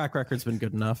past track record's been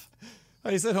good enough.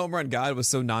 You said home run god was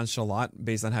so nonchalant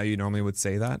based on how you normally would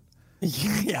say that.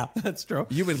 Yeah, that's true.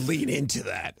 You would lean into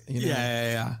that.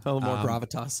 Yeah. A little more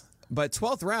gravitas. But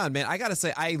 12th round, man, I got to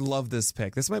say, I love this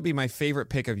pick. This might be my favorite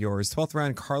pick of yours. 12th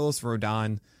round, Carlos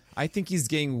Rodon. I think he's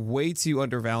getting way too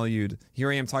undervalued.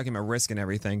 Here I am talking about risk and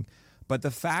everything. But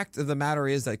the fact of the matter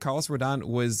is that Carlos Rodon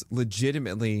was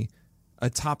legitimately a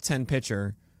top 10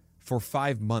 pitcher for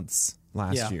 5 months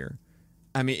last year.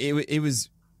 I mean, it was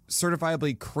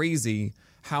certifiably crazy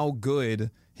how good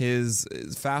his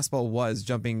fastball was,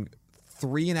 jumping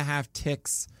 3.5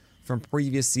 ticks from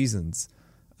previous seasons.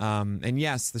 And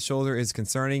yes, the shoulder is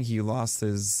concerning. He lost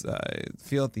his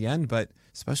feel at the end, but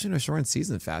especially in a shortened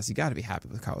season fast, you got to be happy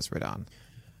with Carlos Rodon.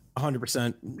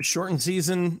 100%. Shortened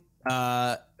season,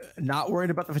 not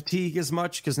worried about the fatigue as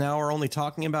much because now we're only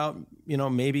talking about,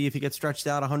 maybe if he gets stretched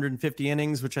out 150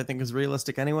 innings, which I think is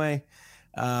realistic anyway.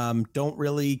 Don't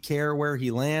really care where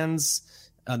he lands.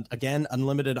 Again,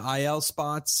 unlimited IL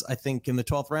spots. I think in the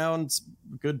 12th round,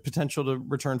 good potential to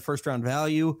return first round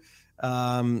value.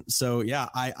 I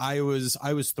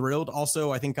was thrilled.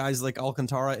 Also, I think guys like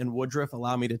Alcantara and Woodruff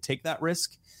allow me to take that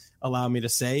risk, allow me to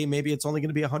say maybe it's only going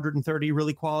to be 130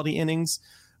 really quality innings.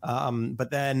 But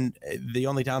then the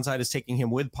only downside is taking him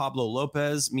with Pablo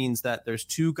Lopez means that there's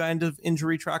 2 kind of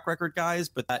injury track record guys,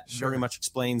 but that very much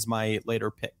explains my later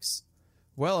picks.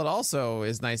 Well, it also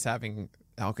is nice having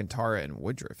Alcantara and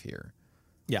Woodruff here.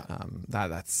 Yeah.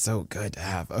 That's so good to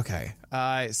have. Okay.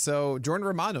 So Jordan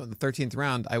Romano in the 13th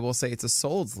round, I will say it's a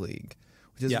Solds league,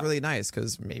 which is really nice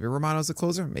because maybe Romano's a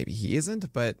closer, maybe he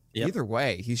isn't, but either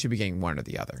way, he should be getting one or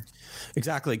the other.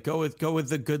 Exactly. Go with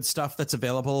the good stuff that's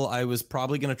available. I was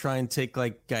probably going to try and take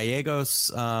like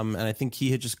Gallegos, and I think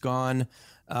he had just gone.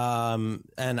 And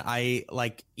I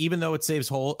even though it saves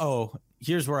whole. Oh,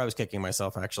 here's where I was kicking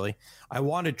myself. Actually, I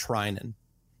wanted Treinen.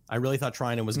 I really thought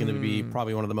Treinen was going to be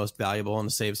probably one of the most valuable in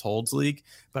the saves holds league,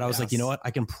 but I was like, you know what? I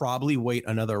can probably wait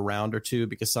another round or two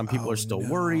because some people are still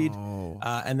worried.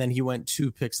 And then he went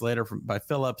 2 picks later by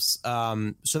Phillips.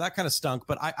 So that kind of stunk,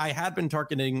 but I had been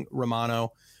targeting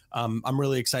Romano. I'm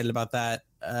really excited about that.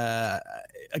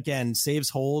 Again, saves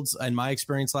holds. In my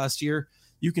experience last year,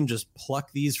 you can just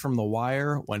pluck these from the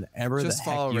wire whenever the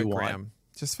heck you want.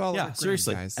 Just follow. Yeah, Rick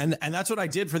seriously. Graham, guys. And that's what I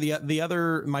did for the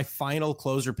other. My final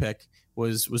closer pick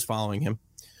was following him.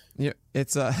 Yeah,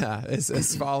 it's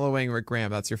following Rick Graham.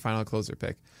 That's your final closer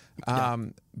pick.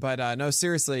 But no,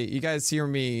 seriously, you guys hear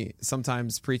me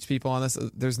sometimes preach people on this.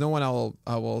 There's no one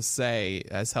I will say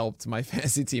has helped my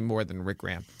fantasy team more than Rick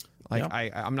Graham. Like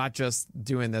I'm not just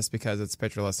doing this because it's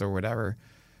Pitcher List or whatever.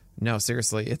 No,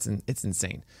 seriously, it's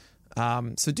insane.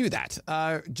 So do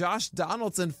that. Josh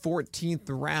Donaldson, 14th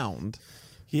round.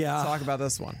 Yeah. Let's talk about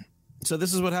this one. So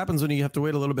this is what happens when you have to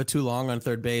wait a little bit too long on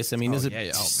third base. I mean, is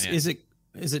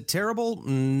it terrible?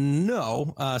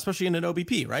 No, especially in an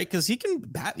OBP, right? Because he can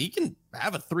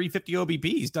have a 350 OBP.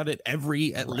 He's done it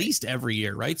at least every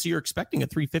year, right? So you're expecting a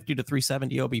 350 to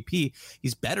 370 OBP.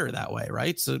 He's better that way,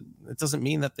 right? So it doesn't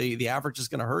mean that the average is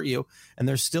going to hurt you. And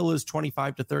there still is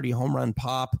 25 to 30 home run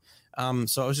pop.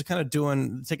 So I was just kind of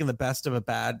taking the best of a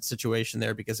bad situation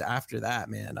there, because after that,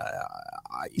 man,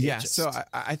 So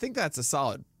I think that's a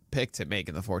solid pick to make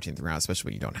in the 14th round, especially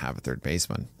when you don't have a third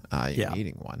baseman. You're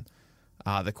needing one.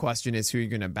 The question is who you're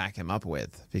going to back him up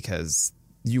with, because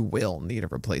you will need a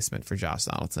replacement for Josh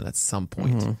Donaldson at some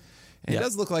point. And it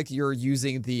does look like you're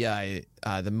using the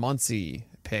Muncy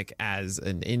pick as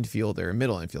an infielder, a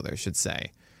middle infielder, I should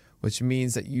say, which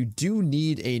means that you do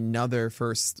need another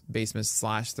first baseman /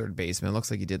 third baseman. It looks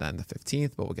like you did that in the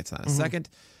 15th, but we'll get to that in a second.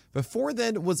 Before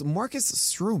then was Marcus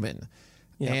Stroman.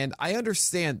 Yeah. And I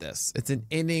understand this. It's an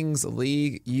innings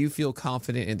league. You feel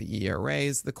confident in the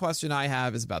ERAs. The question I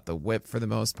have is about the whip for the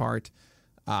most part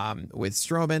with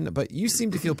Stroman, but you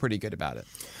seem to feel pretty good about it.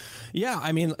 Yeah,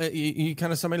 I mean, you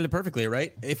kind of summated it perfectly,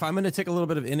 right? If I'm going to take a little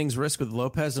bit of innings risk with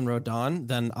Lopez and Rodon,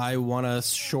 then I want to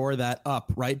shore that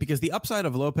up, right? Because the upside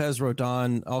of Lopez,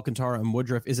 Rodon, Alcantara, and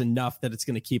Woodruff is enough that it's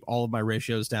going to keep all of my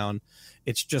ratios down.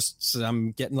 It's just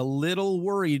I'm getting a little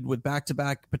worried with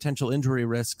back-to-back potential injury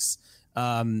risks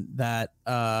that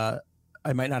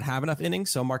I might not have enough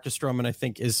innings. So Marcus Stroman, I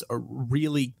think, is a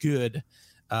really good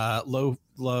low,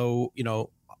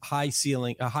 high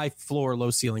ceiling, a high floor, low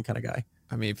ceiling kind of guy.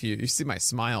 I mean, if you see my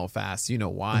smile fast, you know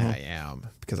why I am,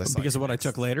 because of what I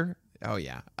took later. Oh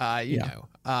yeah, you know.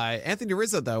 Anthony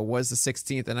Rizzo though was the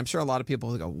 16th, and I'm sure a lot of people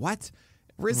will go, "What?"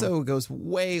 Rizzo goes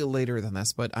way later than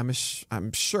this, but I'm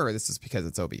sure this is because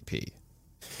it's OBP.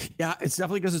 Yeah, it's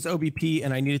definitely because it's OBP,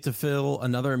 and I needed to fill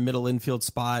another middle infield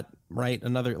spot, right?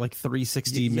 Another like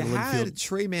 360 middle infield. You had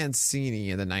Trey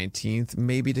Mancini in the 19th,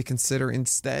 maybe to consider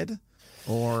instead.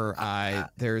 Or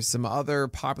there's some other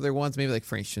popular ones, maybe like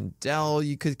Frank Schindel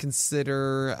you could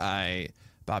consider.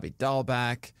 Bobby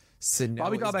Dahlbeck.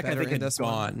 Bobby Dahlbeck, I think, is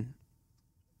gone.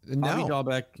 No,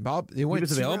 Bobby Dahlbeck. He went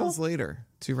available?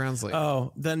 2 rounds later.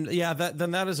 Oh, then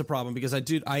that is a problem, because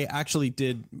I actually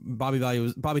did. Bobby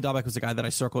Dahlbeck was the guy that I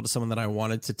circled as someone that I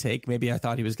wanted to take. Maybe I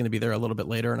thought he was going to be there a little bit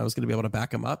later, and I was going to be able to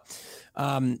back him up.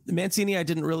 Mancini, I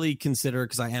didn't really consider,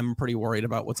 because I am pretty worried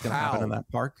about what's going to happen in that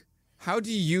park. How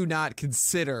do you not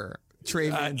consider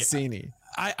Trey Mancini?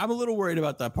 I'm a little worried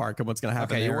about that park and what's going to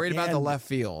happen. Okay, you're worried about the left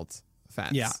field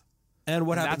fence. Yeah, and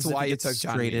what happens? That's why you took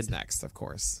Johnny Means next, of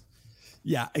course.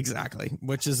 Yeah, exactly.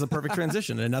 Which is the perfect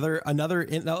transition. Another,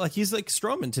 like he's like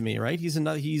Stroman to me, right? He's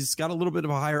got a little bit of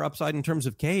a higher upside in terms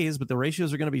of Ks, but the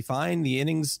ratios are going to be fine. The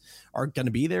innings are going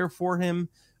to be there for him.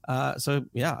 So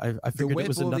yeah, I figured the whip it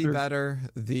was will another. Be better.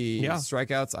 The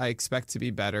strikeouts I expect to be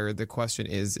better. The question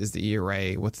is the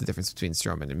ERA? What's the difference between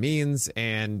Stroman and Means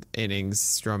and innings?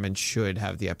 Stroman should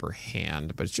have the upper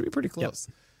hand, but it should be pretty close.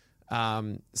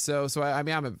 Yep. So I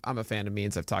mean, I'm a fan of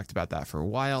Means. I've talked about that for a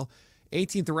while.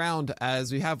 18th round,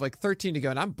 as we have like 13 to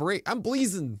go, and I'm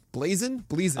blazing. Breezing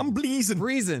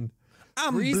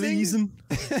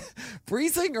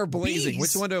or blazing?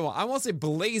 Which one do I want? I want to say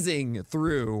blazing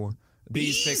through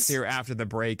these picks here after the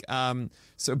break.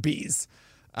 So bees.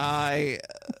 Ahmed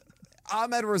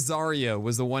Rosario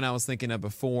was the one I was thinking of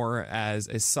before as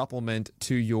a supplement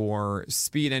to your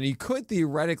speed, and you could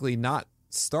theoretically not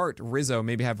start Rizzo,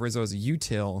 maybe have Rizzo as a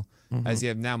util, as you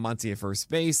have now Muncy at first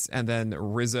base, and then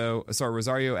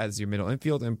Rosario as your middle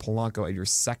infield, and Polanco at your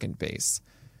second base.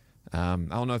 I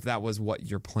don't know if that was what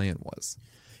your plan was.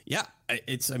 Yeah, I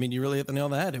mean, you really hit the nail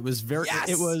on the head. It was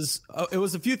it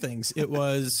was a few things. It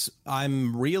was,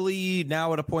 I'm really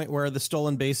now at a point where the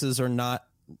stolen bases are not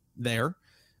there.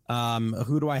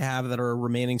 Who do I have that are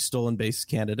remaining stolen base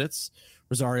candidates?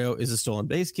 Rosario is a stolen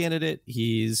base candidate.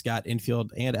 He's got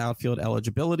infield and outfield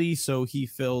eligibility. So he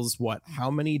fills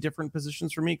how many different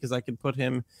positions for me? Because I could put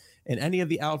him in any of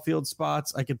the outfield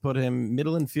spots. I could put him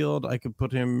middle infield. I could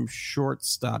put him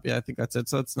shortstop. Yeah, I think that's it.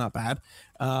 So it's not bad.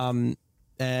 And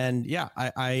yeah,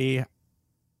 I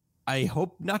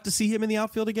hope not to see him in the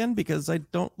outfield again because I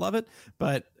don't love it.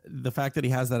 But the fact that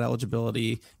he has that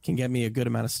eligibility can get me a good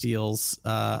amount of steals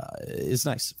is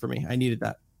nice for me. I needed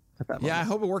that. Yeah, I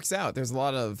hope it works out. There's a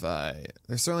lot of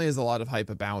there certainly is a lot of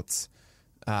hype about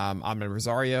Ahmed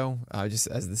Rosario just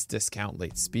as this discount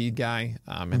late speed guy,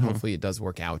 and hopefully it does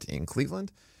work out in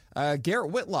Cleveland.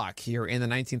 Garrett Whitlock here in the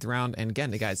 19th round, and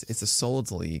again, guys, it's a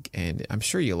Solds league, and I'm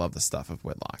sure you love the stuff of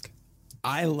Whitlock.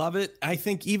 I love it. I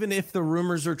think even if the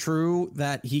rumors are true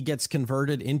that he gets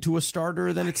converted into a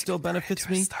starter, then it still benefits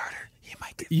me. He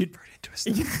might get converted into a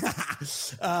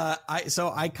starter.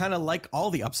 I kind of like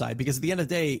all the upside because at the end of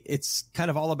the day, it's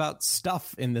kind of all about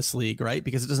stuff in this league, right?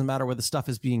 Because it doesn't matter where the stuff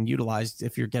is being utilized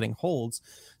if you're getting holds.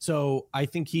 So I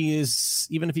think he is,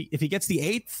 even if he gets the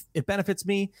 8th, it benefits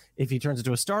me. If he turns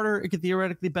into a starter, it could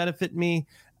theoretically benefit me.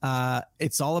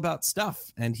 It's all about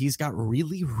stuff, and he's got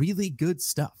really, really good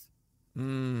stuff.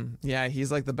 Yeah,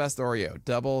 he's like the best Oreo.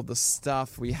 Double the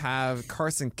stuff. We have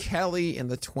Carson Kelly in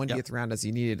the 20th round as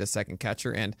he needed a second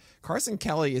catcher. And Carson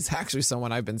Kelly is actually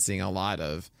someone I've been seeing a lot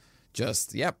of.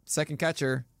 Just, second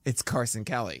catcher. It's Carson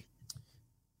Kelly.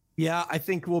 Yeah, I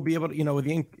think we'll be able to,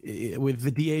 with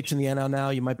the DH and the NL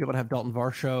now, you might be able to have Dalton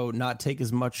Varsho not take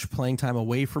as much playing time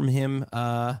away from him.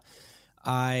 I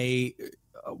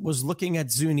was looking at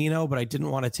Zunino, but I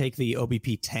didn't want to take the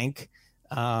OBP tank.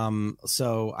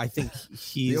 So I think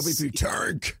he's the OBP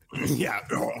tank. Yeah,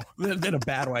 in a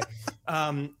bad way.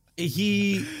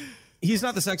 He's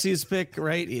not the sexiest pick,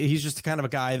 right? He's just kind of a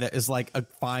guy that is like a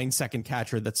fine second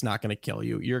catcher that's not going to kill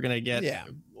you. You're going to get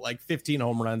like 15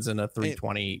 home runs and a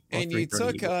 320. And you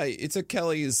took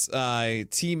Kelly's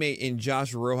teammate in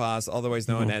Josh Rojas, otherwise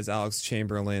known as Alex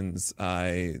Chamberlain's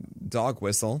dog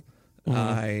whistle.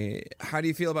 How do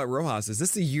you feel about Rojas? Is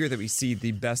this the year that we see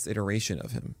the best iteration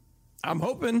of him? I'm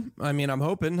hoping.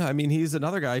 He's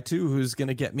another guy too who's going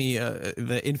to get me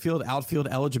the infield, outfield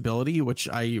eligibility, which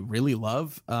I really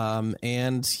love.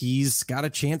 And he's got a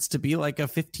chance to be like a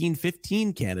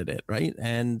 15-15 candidate, right?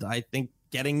 And I think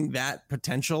getting that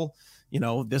potential,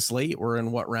 this late, we're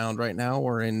in what round right now?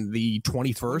 We're in the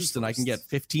 21st, and I can get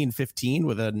 15-15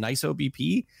 with a nice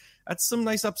OBP. That's some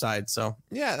nice upside. So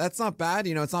yeah, that's not bad.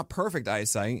 It's not perfect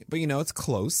eyesight, but it's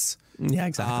close. Yeah,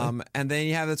 exactly. And then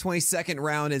you have the 22nd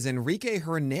round is Enrique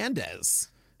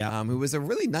Hernandez, who was a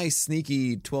really nice,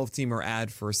 sneaky 12-teamer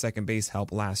ad for second base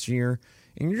help last year.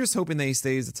 And you're just hoping that he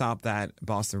stays atop that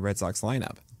Boston Red Sox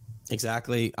lineup.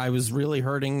 Exactly. I was really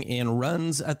hurting in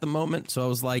runs at the moment. So I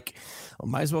was like,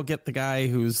 might as well get the guy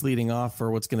who's leading off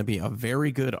for what's going to be a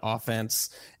very good offense.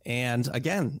 And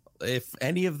again, if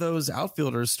any of those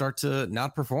outfielders start to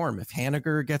not perform, if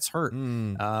Haniger gets hurt,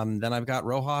 then I've got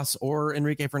Rojas or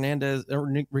Enrique Hernandez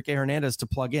to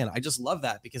plug in. I just love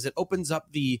that because it opens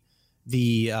up the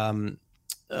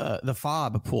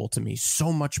FOB pool to me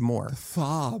so much more.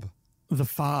 The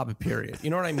FOB period. You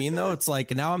know what I mean, though? It's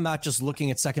like now I'm not just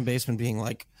looking at second baseman being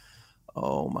like,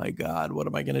 oh my God, what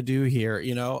am I going to do here?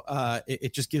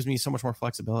 It just gives me so much more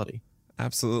flexibility.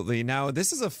 Absolutely. Now,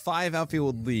 this is a 5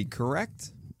 outfield league,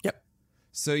 correct? Yep.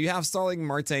 So you have Starling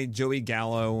Marte, Joey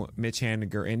Gallo, Mitch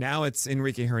Haniger, and now it's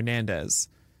Enrique Hernandez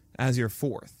as your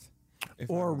 4th.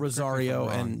 Or Rosario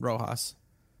and Rojas.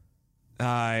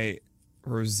 Ahmed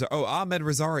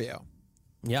Rosario.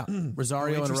 Yeah,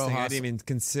 Rosario and Rojas. I didn't even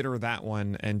consider that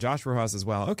one, and Josh Rojas as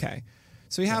well. Okay,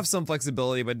 so you have some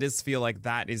flexibility, but it does feel like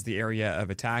that is the area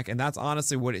of attack, and that's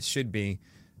honestly what it should be.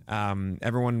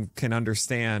 Everyone can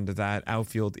understand that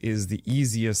outfield is the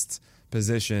easiest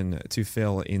position to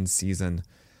fill in season.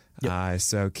 Yep.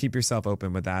 So keep yourself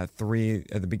open with that. 3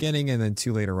 at the beginning and then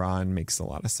 2 later on makes a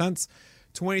lot of sense.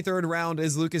 23rd round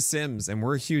is Lucas Sims, and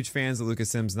we're huge fans of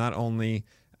Lucas Sims, not only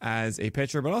as a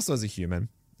pitcher, but also as a human.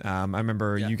 I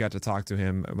remember you got to talk to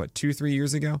him, 2-3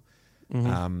 years ago?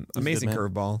 Amazing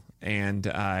curveball. And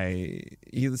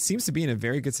he seems to be in a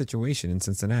very good situation in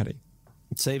Cincinnati.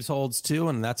 Saves holds too,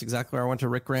 and that's exactly where I went to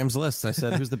Rick Graham's list. I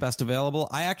said, who's the best available?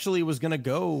 I actually was going to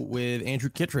go with Andrew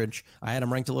Kittredge. I had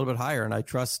him ranked a little bit higher, and I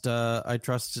trust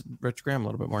Rich Graham a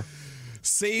little bit more.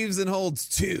 Saves and holds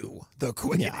 2, the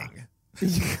quickening.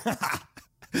 Yeah.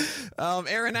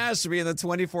 Aaron Ashby in the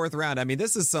 24th round. I mean,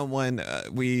 this is someone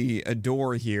we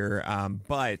adore here.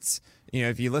 But,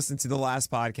 if you listen to the last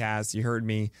podcast, you heard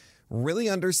me really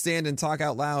understand and talk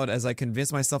out loud as I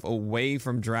convinced myself away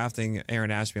from drafting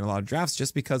Aaron Ashby in a lot of drafts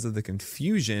just because of the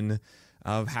confusion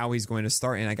of how he's going to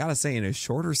start. And I got to say, in a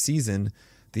shorter season,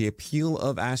 the appeal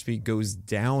of Ashby goes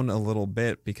down a little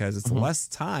bit because it's less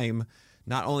time,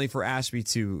 not only for Ashby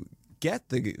to get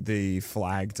the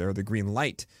flagged or the green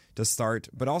light to start,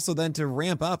 but also then to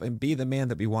ramp up and be the man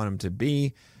that we want him to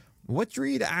be. What drew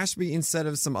you to Ashby instead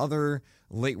of some other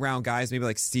late round guys, maybe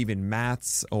like Steven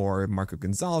Matz or Marco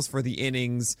Gonzalez for the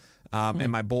innings?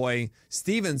 And my boy,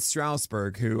 Steven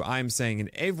Strasburg, who I'm saying in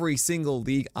every single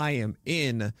league I am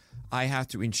in, I have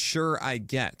to ensure I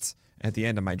get at the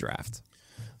end of my draft.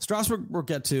 Strasburg we'll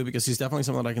get to because he's definitely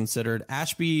someone that I considered.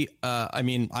 Ashby, I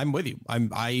mean, I'm with you.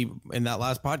 I in that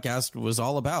last podcast was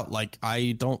all about like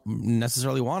I don't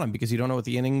necessarily want him because you don't know what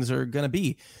the innings are going to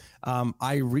be.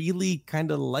 I really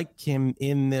kind of like him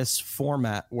in this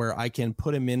format where I can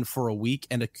put him in for a week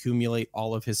and accumulate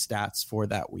all of his stats for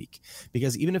that week.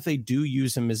 Because even if they do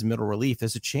use him as middle relief,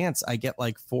 there's a chance I get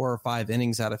like 4 or 5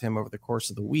 innings out of him over the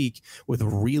course of the week with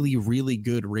really, really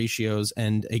good ratios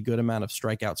and a good amount of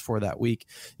strikeouts for that week.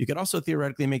 You could also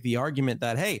theoretically make the argument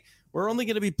that, hey, we're only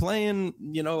going to be playing,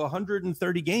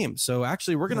 130 games. So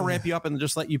actually, we're going to ramp you up and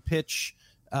just let you pitch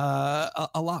a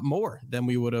lot more than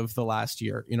we would have the last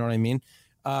year. You know what I mean?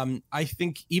 I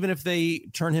think even if they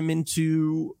turn him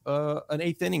into an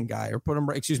 8th inning guy or a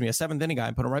 7th inning guy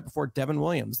and put him right before Devin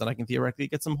Williams, then I can theoretically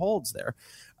get some holds there.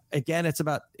 Again, it's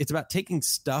about taking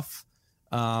stuff.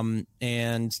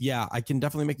 And yeah, I can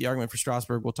definitely make the argument for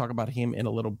Strasburg. We'll talk about him in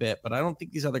a little bit, but I don't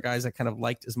think these other guys I kind of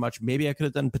liked as much. Maybe I could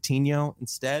have done Patino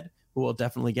instead, who will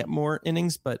definitely get more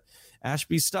innings, but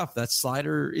Ashby's stuff, that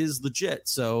slider is legit.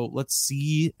 So let's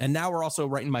see. And now we're also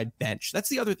writing my bench. That's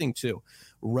the other thing too.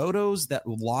 Rotos that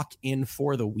lock in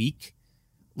for the week.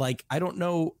 Like, I don't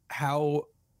know how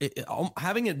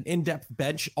having an in-depth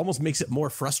bench almost makes it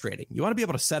more frustrating. You want to be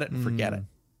able to set it and forget it.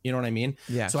 You know what I mean?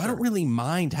 Yeah. So sure. I don't really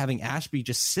mind having Ashby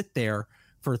just sit there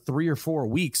for 3 or 4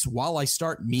 weeks while I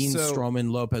start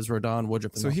Stroman, Lopez, Rodon,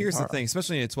 Woodruff. So here's the thing,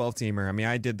 especially in a 12-teamer. I mean,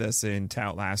 I did this in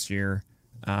Tout last year.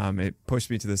 It pushed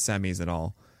me to the semis and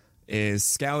all. Is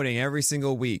scouting every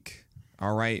single week.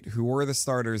 All right, who were the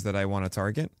starters that I want to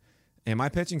target? And my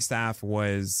pitching staff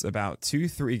was about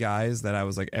 2-3 guys that I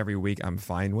was like every week I'm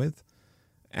fine with.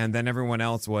 And then everyone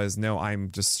else was, no, I'm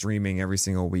just streaming every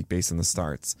single week based on the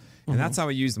starts. And that's how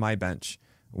I used my bench,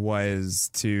 was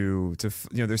to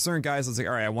there's certain guys that's like,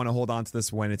 all right, I want to hold on to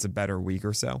this when it's a better week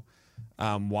or so.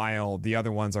 While the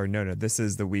other ones are, no, this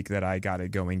is the week that I got to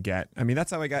go and get. I mean,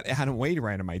 that's how I got Adam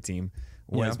Wainwright on my team,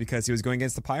 was because he was going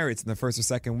against the Pirates in the first or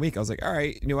second week. I was like, all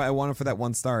right, I want him for that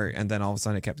one start. And then all of a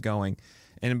sudden it kept going.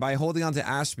 And by holding on to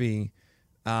Ashby,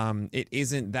 it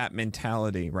isn't that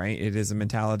mentality, right? It is a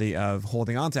mentality of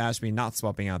holding on to Ashby, not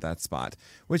swapping out that spot,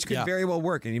 which could very well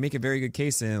work. And you make a very good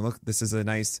case. And look, this is a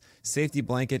nice safety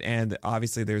blanket. And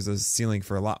obviously there's a ceiling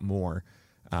for a lot more,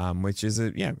 which is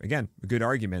a good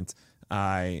argument.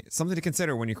 Something to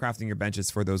consider when you're crafting your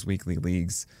benches for those weekly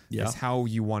leagues is how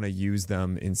you want to use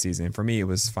them in season. And for me, it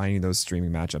was finding those streaming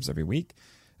matchups every week.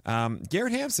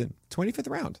 Garrett Hampson,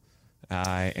 25th round.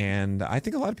 And I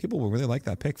think a lot of people will really like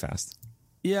that pick fast.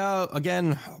 Yeah,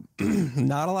 again,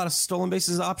 not a lot of stolen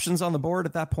bases options on the board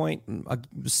at that point. I'm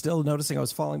still noticing I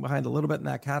was falling behind a little bit in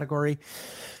that category.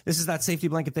 This is that safety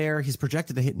blanket there. He's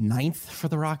projected to hit 9th for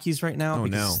the Rockies right now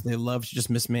because they love to just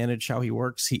mismanage how he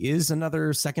works. He is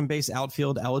another second base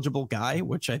outfield eligible guy,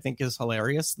 which I think is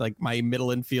hilarious. Like, my middle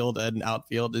infield and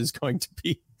outfield is going to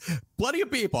be plenty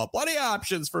of people, plenty of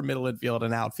options for middle infield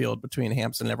and outfield between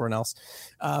Hampson and everyone else.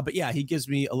 But yeah, he gives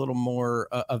me a little more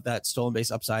of that stolen base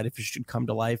upside if it should come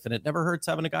to life, and it never hurts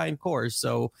having a guy in cores.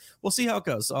 So we'll see how it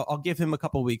goes. I'll give him a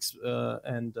couple weeks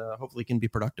and hopefully can be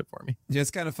productive for me. Yeah,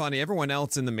 it's kind of funny. Everyone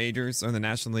else in the majors or in the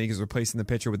National League is replacing the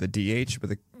pitcher with the DH, but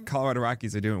the Colorado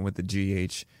Rockies are doing it with the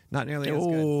GH. Not nearly as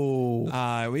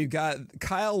good. We've got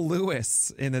Kyle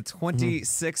Lewis in the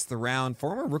 26th round,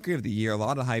 former Rookie of the Year. A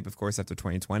lot of hype, of course, after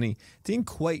 2020. Didn't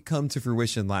quite come to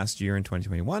fruition last year in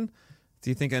 2021. Do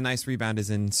you think a nice rebound is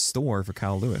in store for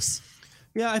Kyle Lewis?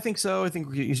 Yeah, I think so. I think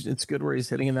it's good where he's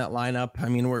hitting in that lineup. I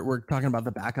mean, we're talking about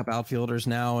the backup outfielders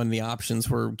now, and the options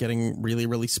were getting really,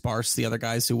 really sparse. The other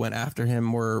guys who went after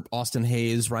him were Austin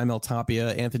Hayes, Raimel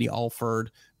Tapia, Anthony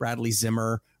Alford, Bradley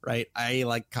Zimmer, right? I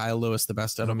like Kyle Lewis the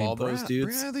best out of all those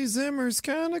dudes. Bradley Zimmer's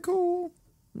kind of cool.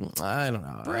 I don't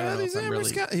know. Bradley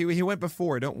Zimmer's he went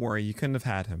before. Don't worry. You couldn't have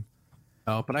had him.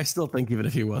 Oh, but I still think even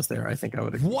if he was there, I think I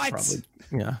would have probably,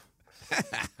 yeah.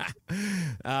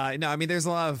 No, I mean, there's a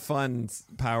lot of fun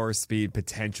power, speed,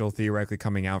 potential theoretically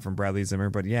coming out from Bradley Zimmer,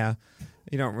 but yeah,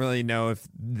 you don't really know if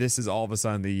this is all of a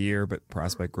sudden the year, but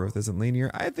prospect growth isn't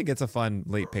linear. I think it's a fun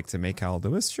late pick to make Kyle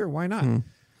Lewis. Sure, why not?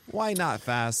 Why not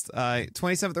fast?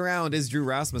 27th round is Drew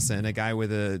Rasmussen, a guy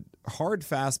with a hard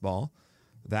fastball.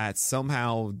 that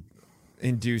somehow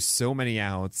induce so many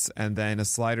outs, and then a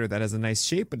slider that has a nice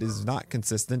shape but is not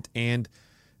consistent, and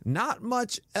not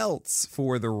much else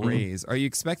for the Rays. Are you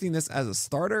expecting this as a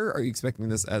starter? Are you expecting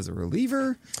this as a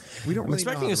reliever? We don't I'm really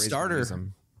expecting know a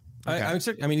starter.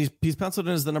 Okay. I mean, he's penciled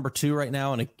in as the number 2 right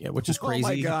now, and which is crazy. Oh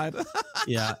my god!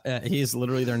 Yeah, he's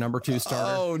literally their number 2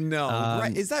 starter. Oh no!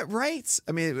 Right? Is that right?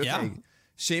 I mean, okay. Yeah.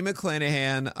 Shane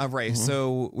McClanahan. Right.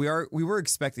 So we were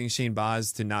expecting Shane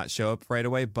Baz to not show up right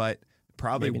away, but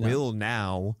probably will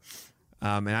now.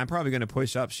 And I'm probably going to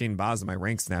push up Shane Baz in my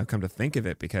ranks now. Come to think of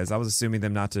it, because I was assuming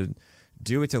them not to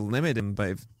do it to limit him,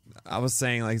 but I was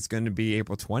saying like it's going to be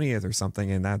April 20th or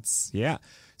something, and that's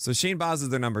So Shane Baz is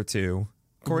their number 2.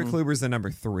 Corey Kluber's the number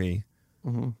 3.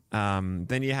 Then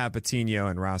you have Patino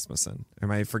and Rasmussen. Am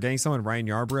I forgetting someone? Ryan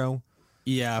Yarbrough?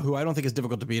 Yeah, who I don't think is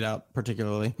difficult to beat out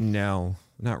particularly. No,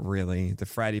 not really. The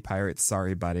Fratty Pirates.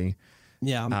 Sorry, buddy.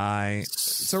 Yeah.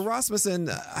 So Rasmussen,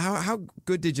 how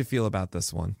good did you feel about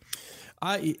this one?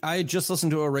 I just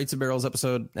listened to a Rates and Barrels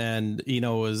episode, and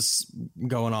Eno was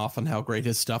going off on how great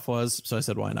his stuff was. So I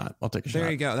said, why not? I'll take a shot. There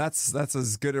you go. That's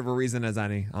as good of a reason as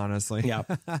any, honestly. Yeah.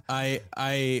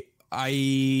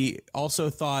 I also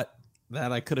thought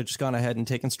that I could have just gone ahead and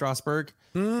taken Strasburg.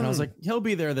 And I was like, he'll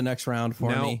be there the next round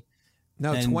for me.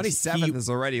 No, And 27th is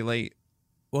already late.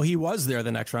 Well, he was there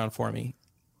the next round for me.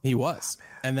 He was.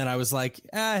 And then I was like,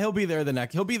 he'll be there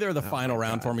the final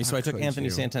round for me. So I took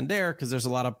Anthony Santander because there's a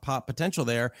lot of pop potential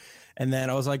there. And then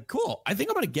I was like, cool, I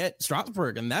think I'm going to get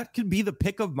Strasburg, and that could be the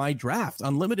pick of my draft.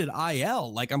 Unlimited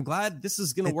IL. Like, I'm glad this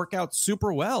is going to work out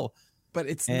super well. But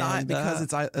it's not because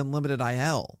it's unlimited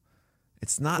IL.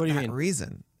 It's not that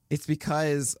reason. It's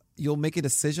because you'll make a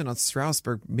decision on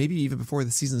Strasburg maybe even before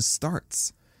the season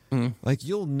starts. Like,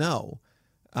 you'll know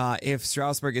if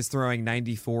Strasburg is throwing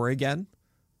 94 again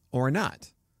or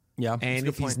not. Yeah. And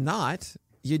if he's not,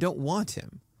 you don't want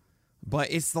him. But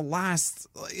it's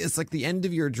like the end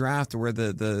of your draft where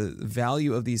the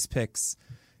value of these picks,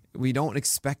 we don't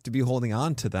expect to be holding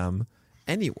on to them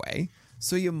anyway.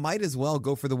 So you might as well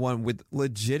go for the one with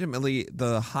legitimately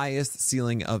the highest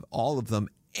ceiling of all of them,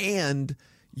 and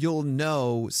you'll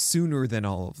know sooner than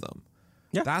all of them.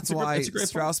 Yeah, that's why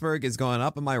Strasburg is going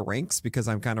up in my ranks, because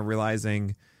I'm kind of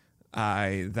realizing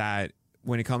that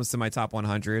when it comes to my top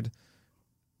 100,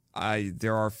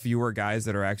 there are fewer guys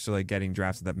that are actually getting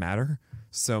drafted that matter.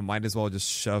 So might as well just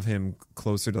shove him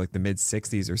closer to like the mid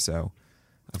 60s or so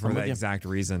for that exact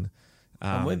reason.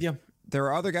 I'm with you. There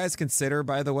are other guys to consider,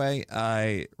 by the way.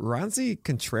 Ronzi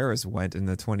Contreras went in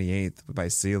the 28th by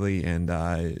Seeley and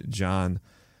John.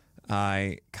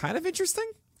 Kind of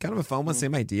interesting. Kind of a fun one.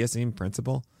 Same idea, same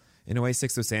principle. In a way,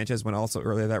 Sixto Sanchez went also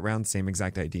earlier that round. Same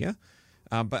exact idea.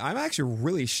 But I'm actually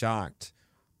really shocked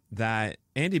that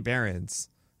Andy Behrens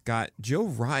got Joe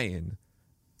Ryan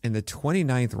in the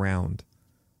 29th round.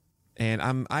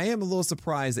 And I am a little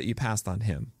surprised that you passed on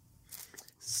him.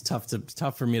 It's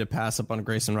tough for me to pass up on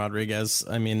Grayson Rodriguez.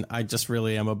 I mean, I just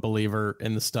really am a believer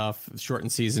in the stuff.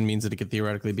 Shortened season means that it could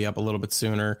theoretically be up a little bit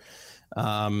sooner.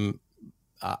 I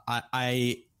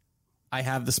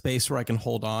have the space where I can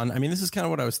hold on. I mean, this is kind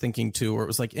of what I was thinking too, where it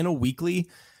was like in a weekly,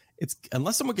 it's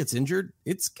unless someone gets injured,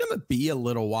 it's going to be a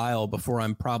little while before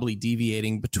I'm probably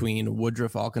deviating between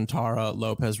Woodruff, Alcantara,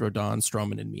 Lopez, Rodon,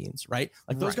 Stroman, and Means, right?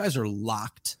 Like those guys are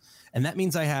locked. And that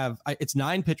means it's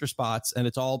 9 pitcher spots, and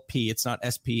it's all P. It's not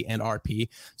SP and RP.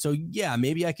 So yeah,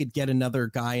 maybe I could get another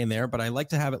guy in there, but I like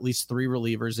to have at least 3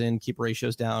 relievers in, keep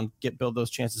ratios down, build those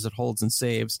chances at holds and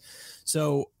saves.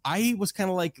 So I was kind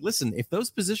of like, listen, if those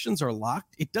positions are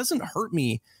locked, it doesn't hurt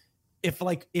me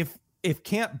if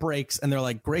camp breaks and they're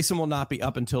like, Grayson will not be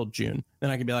up until June, then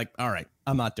I can be like, all right,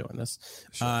 I'm not doing this.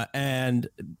 Sure. And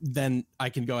then I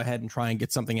can go ahead and try and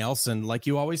get something else. And like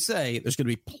you always say, there's going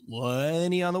to be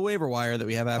plenty on the waiver wire that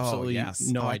we have absolutely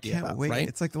no idea about, wait. Right?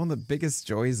 It's like one of the biggest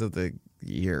joys of the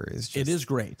year it is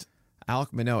great.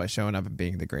 Alek Manoah showing up and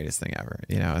being the greatest thing ever.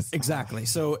 You know, exactly.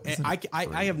 So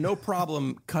I have no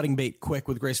problem cutting bait quick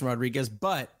with Grayson Rodriguez,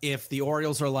 but if the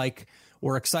Orioles are like,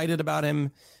 we're excited about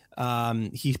him,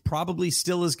 he probably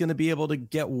still is going to be able to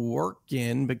get work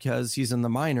in because he's in the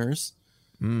minors.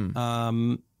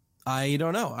 I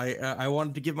don't know. I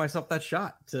wanted to give myself that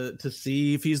shot to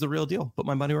see if he's the real deal. Put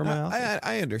my money where my mouth is.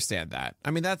 I understand that.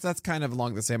 I mean, that's kind of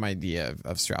along the same idea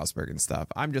of Strasburg and stuff.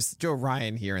 I'm just Joe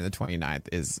Ryan here in the 29th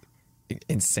is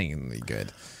insanely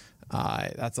good.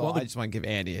 That's all. I just want to give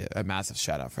Andy a massive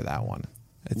shout out for that one.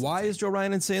 Why is Joe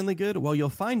Ryan insanely good? Well, you'll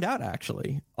find out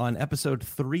actually on episode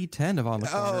 310 of On the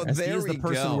Corner. Oh, there he is the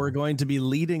person we're going to be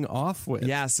leading off with.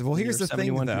 Yes. Well, here's the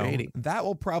thing, though. That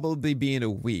will probably be in a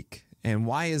week. And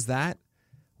why is that?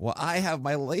 Well, I have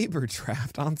my labor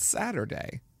draft on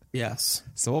Saturday. Yes.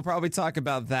 So we'll probably talk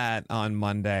about that on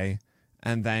Monday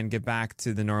and then get back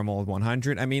to the normal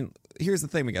 100. I mean, here's the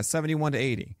thing. We got 71 to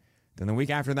 80. Then the week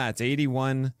after that, it's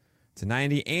 81 to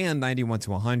 90 and 91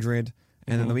 to 100.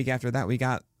 And then the week after that, we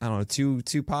got, I don't know,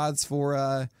 two pods for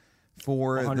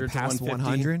the past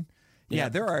 100. Yeah,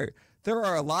 there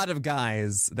are a lot of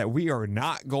guys that we are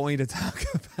not going to talk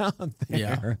about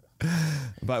there. Yeah.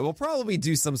 But we'll probably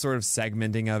do some sort of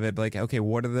segmenting of it. Like, okay,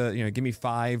 what are the, give me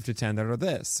 5 to 10 that are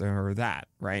this or that,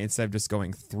 right? Instead of just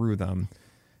going through them.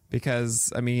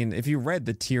 Because, I mean, if you read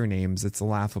the tier names, it's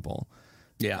laughable.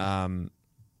 Yeah.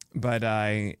 But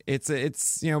it's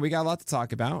we got a lot to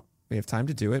talk about. We have time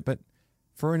to do it, but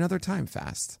for another time,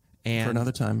 Fast. And for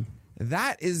another time.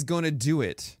 That is going to do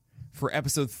it for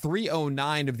episode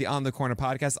 309 of the On the Corner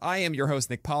podcast. I am your host,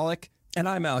 Nick Pollock. And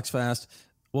I'm Alex Fast.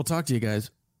 We'll talk to you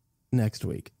guys next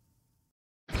week.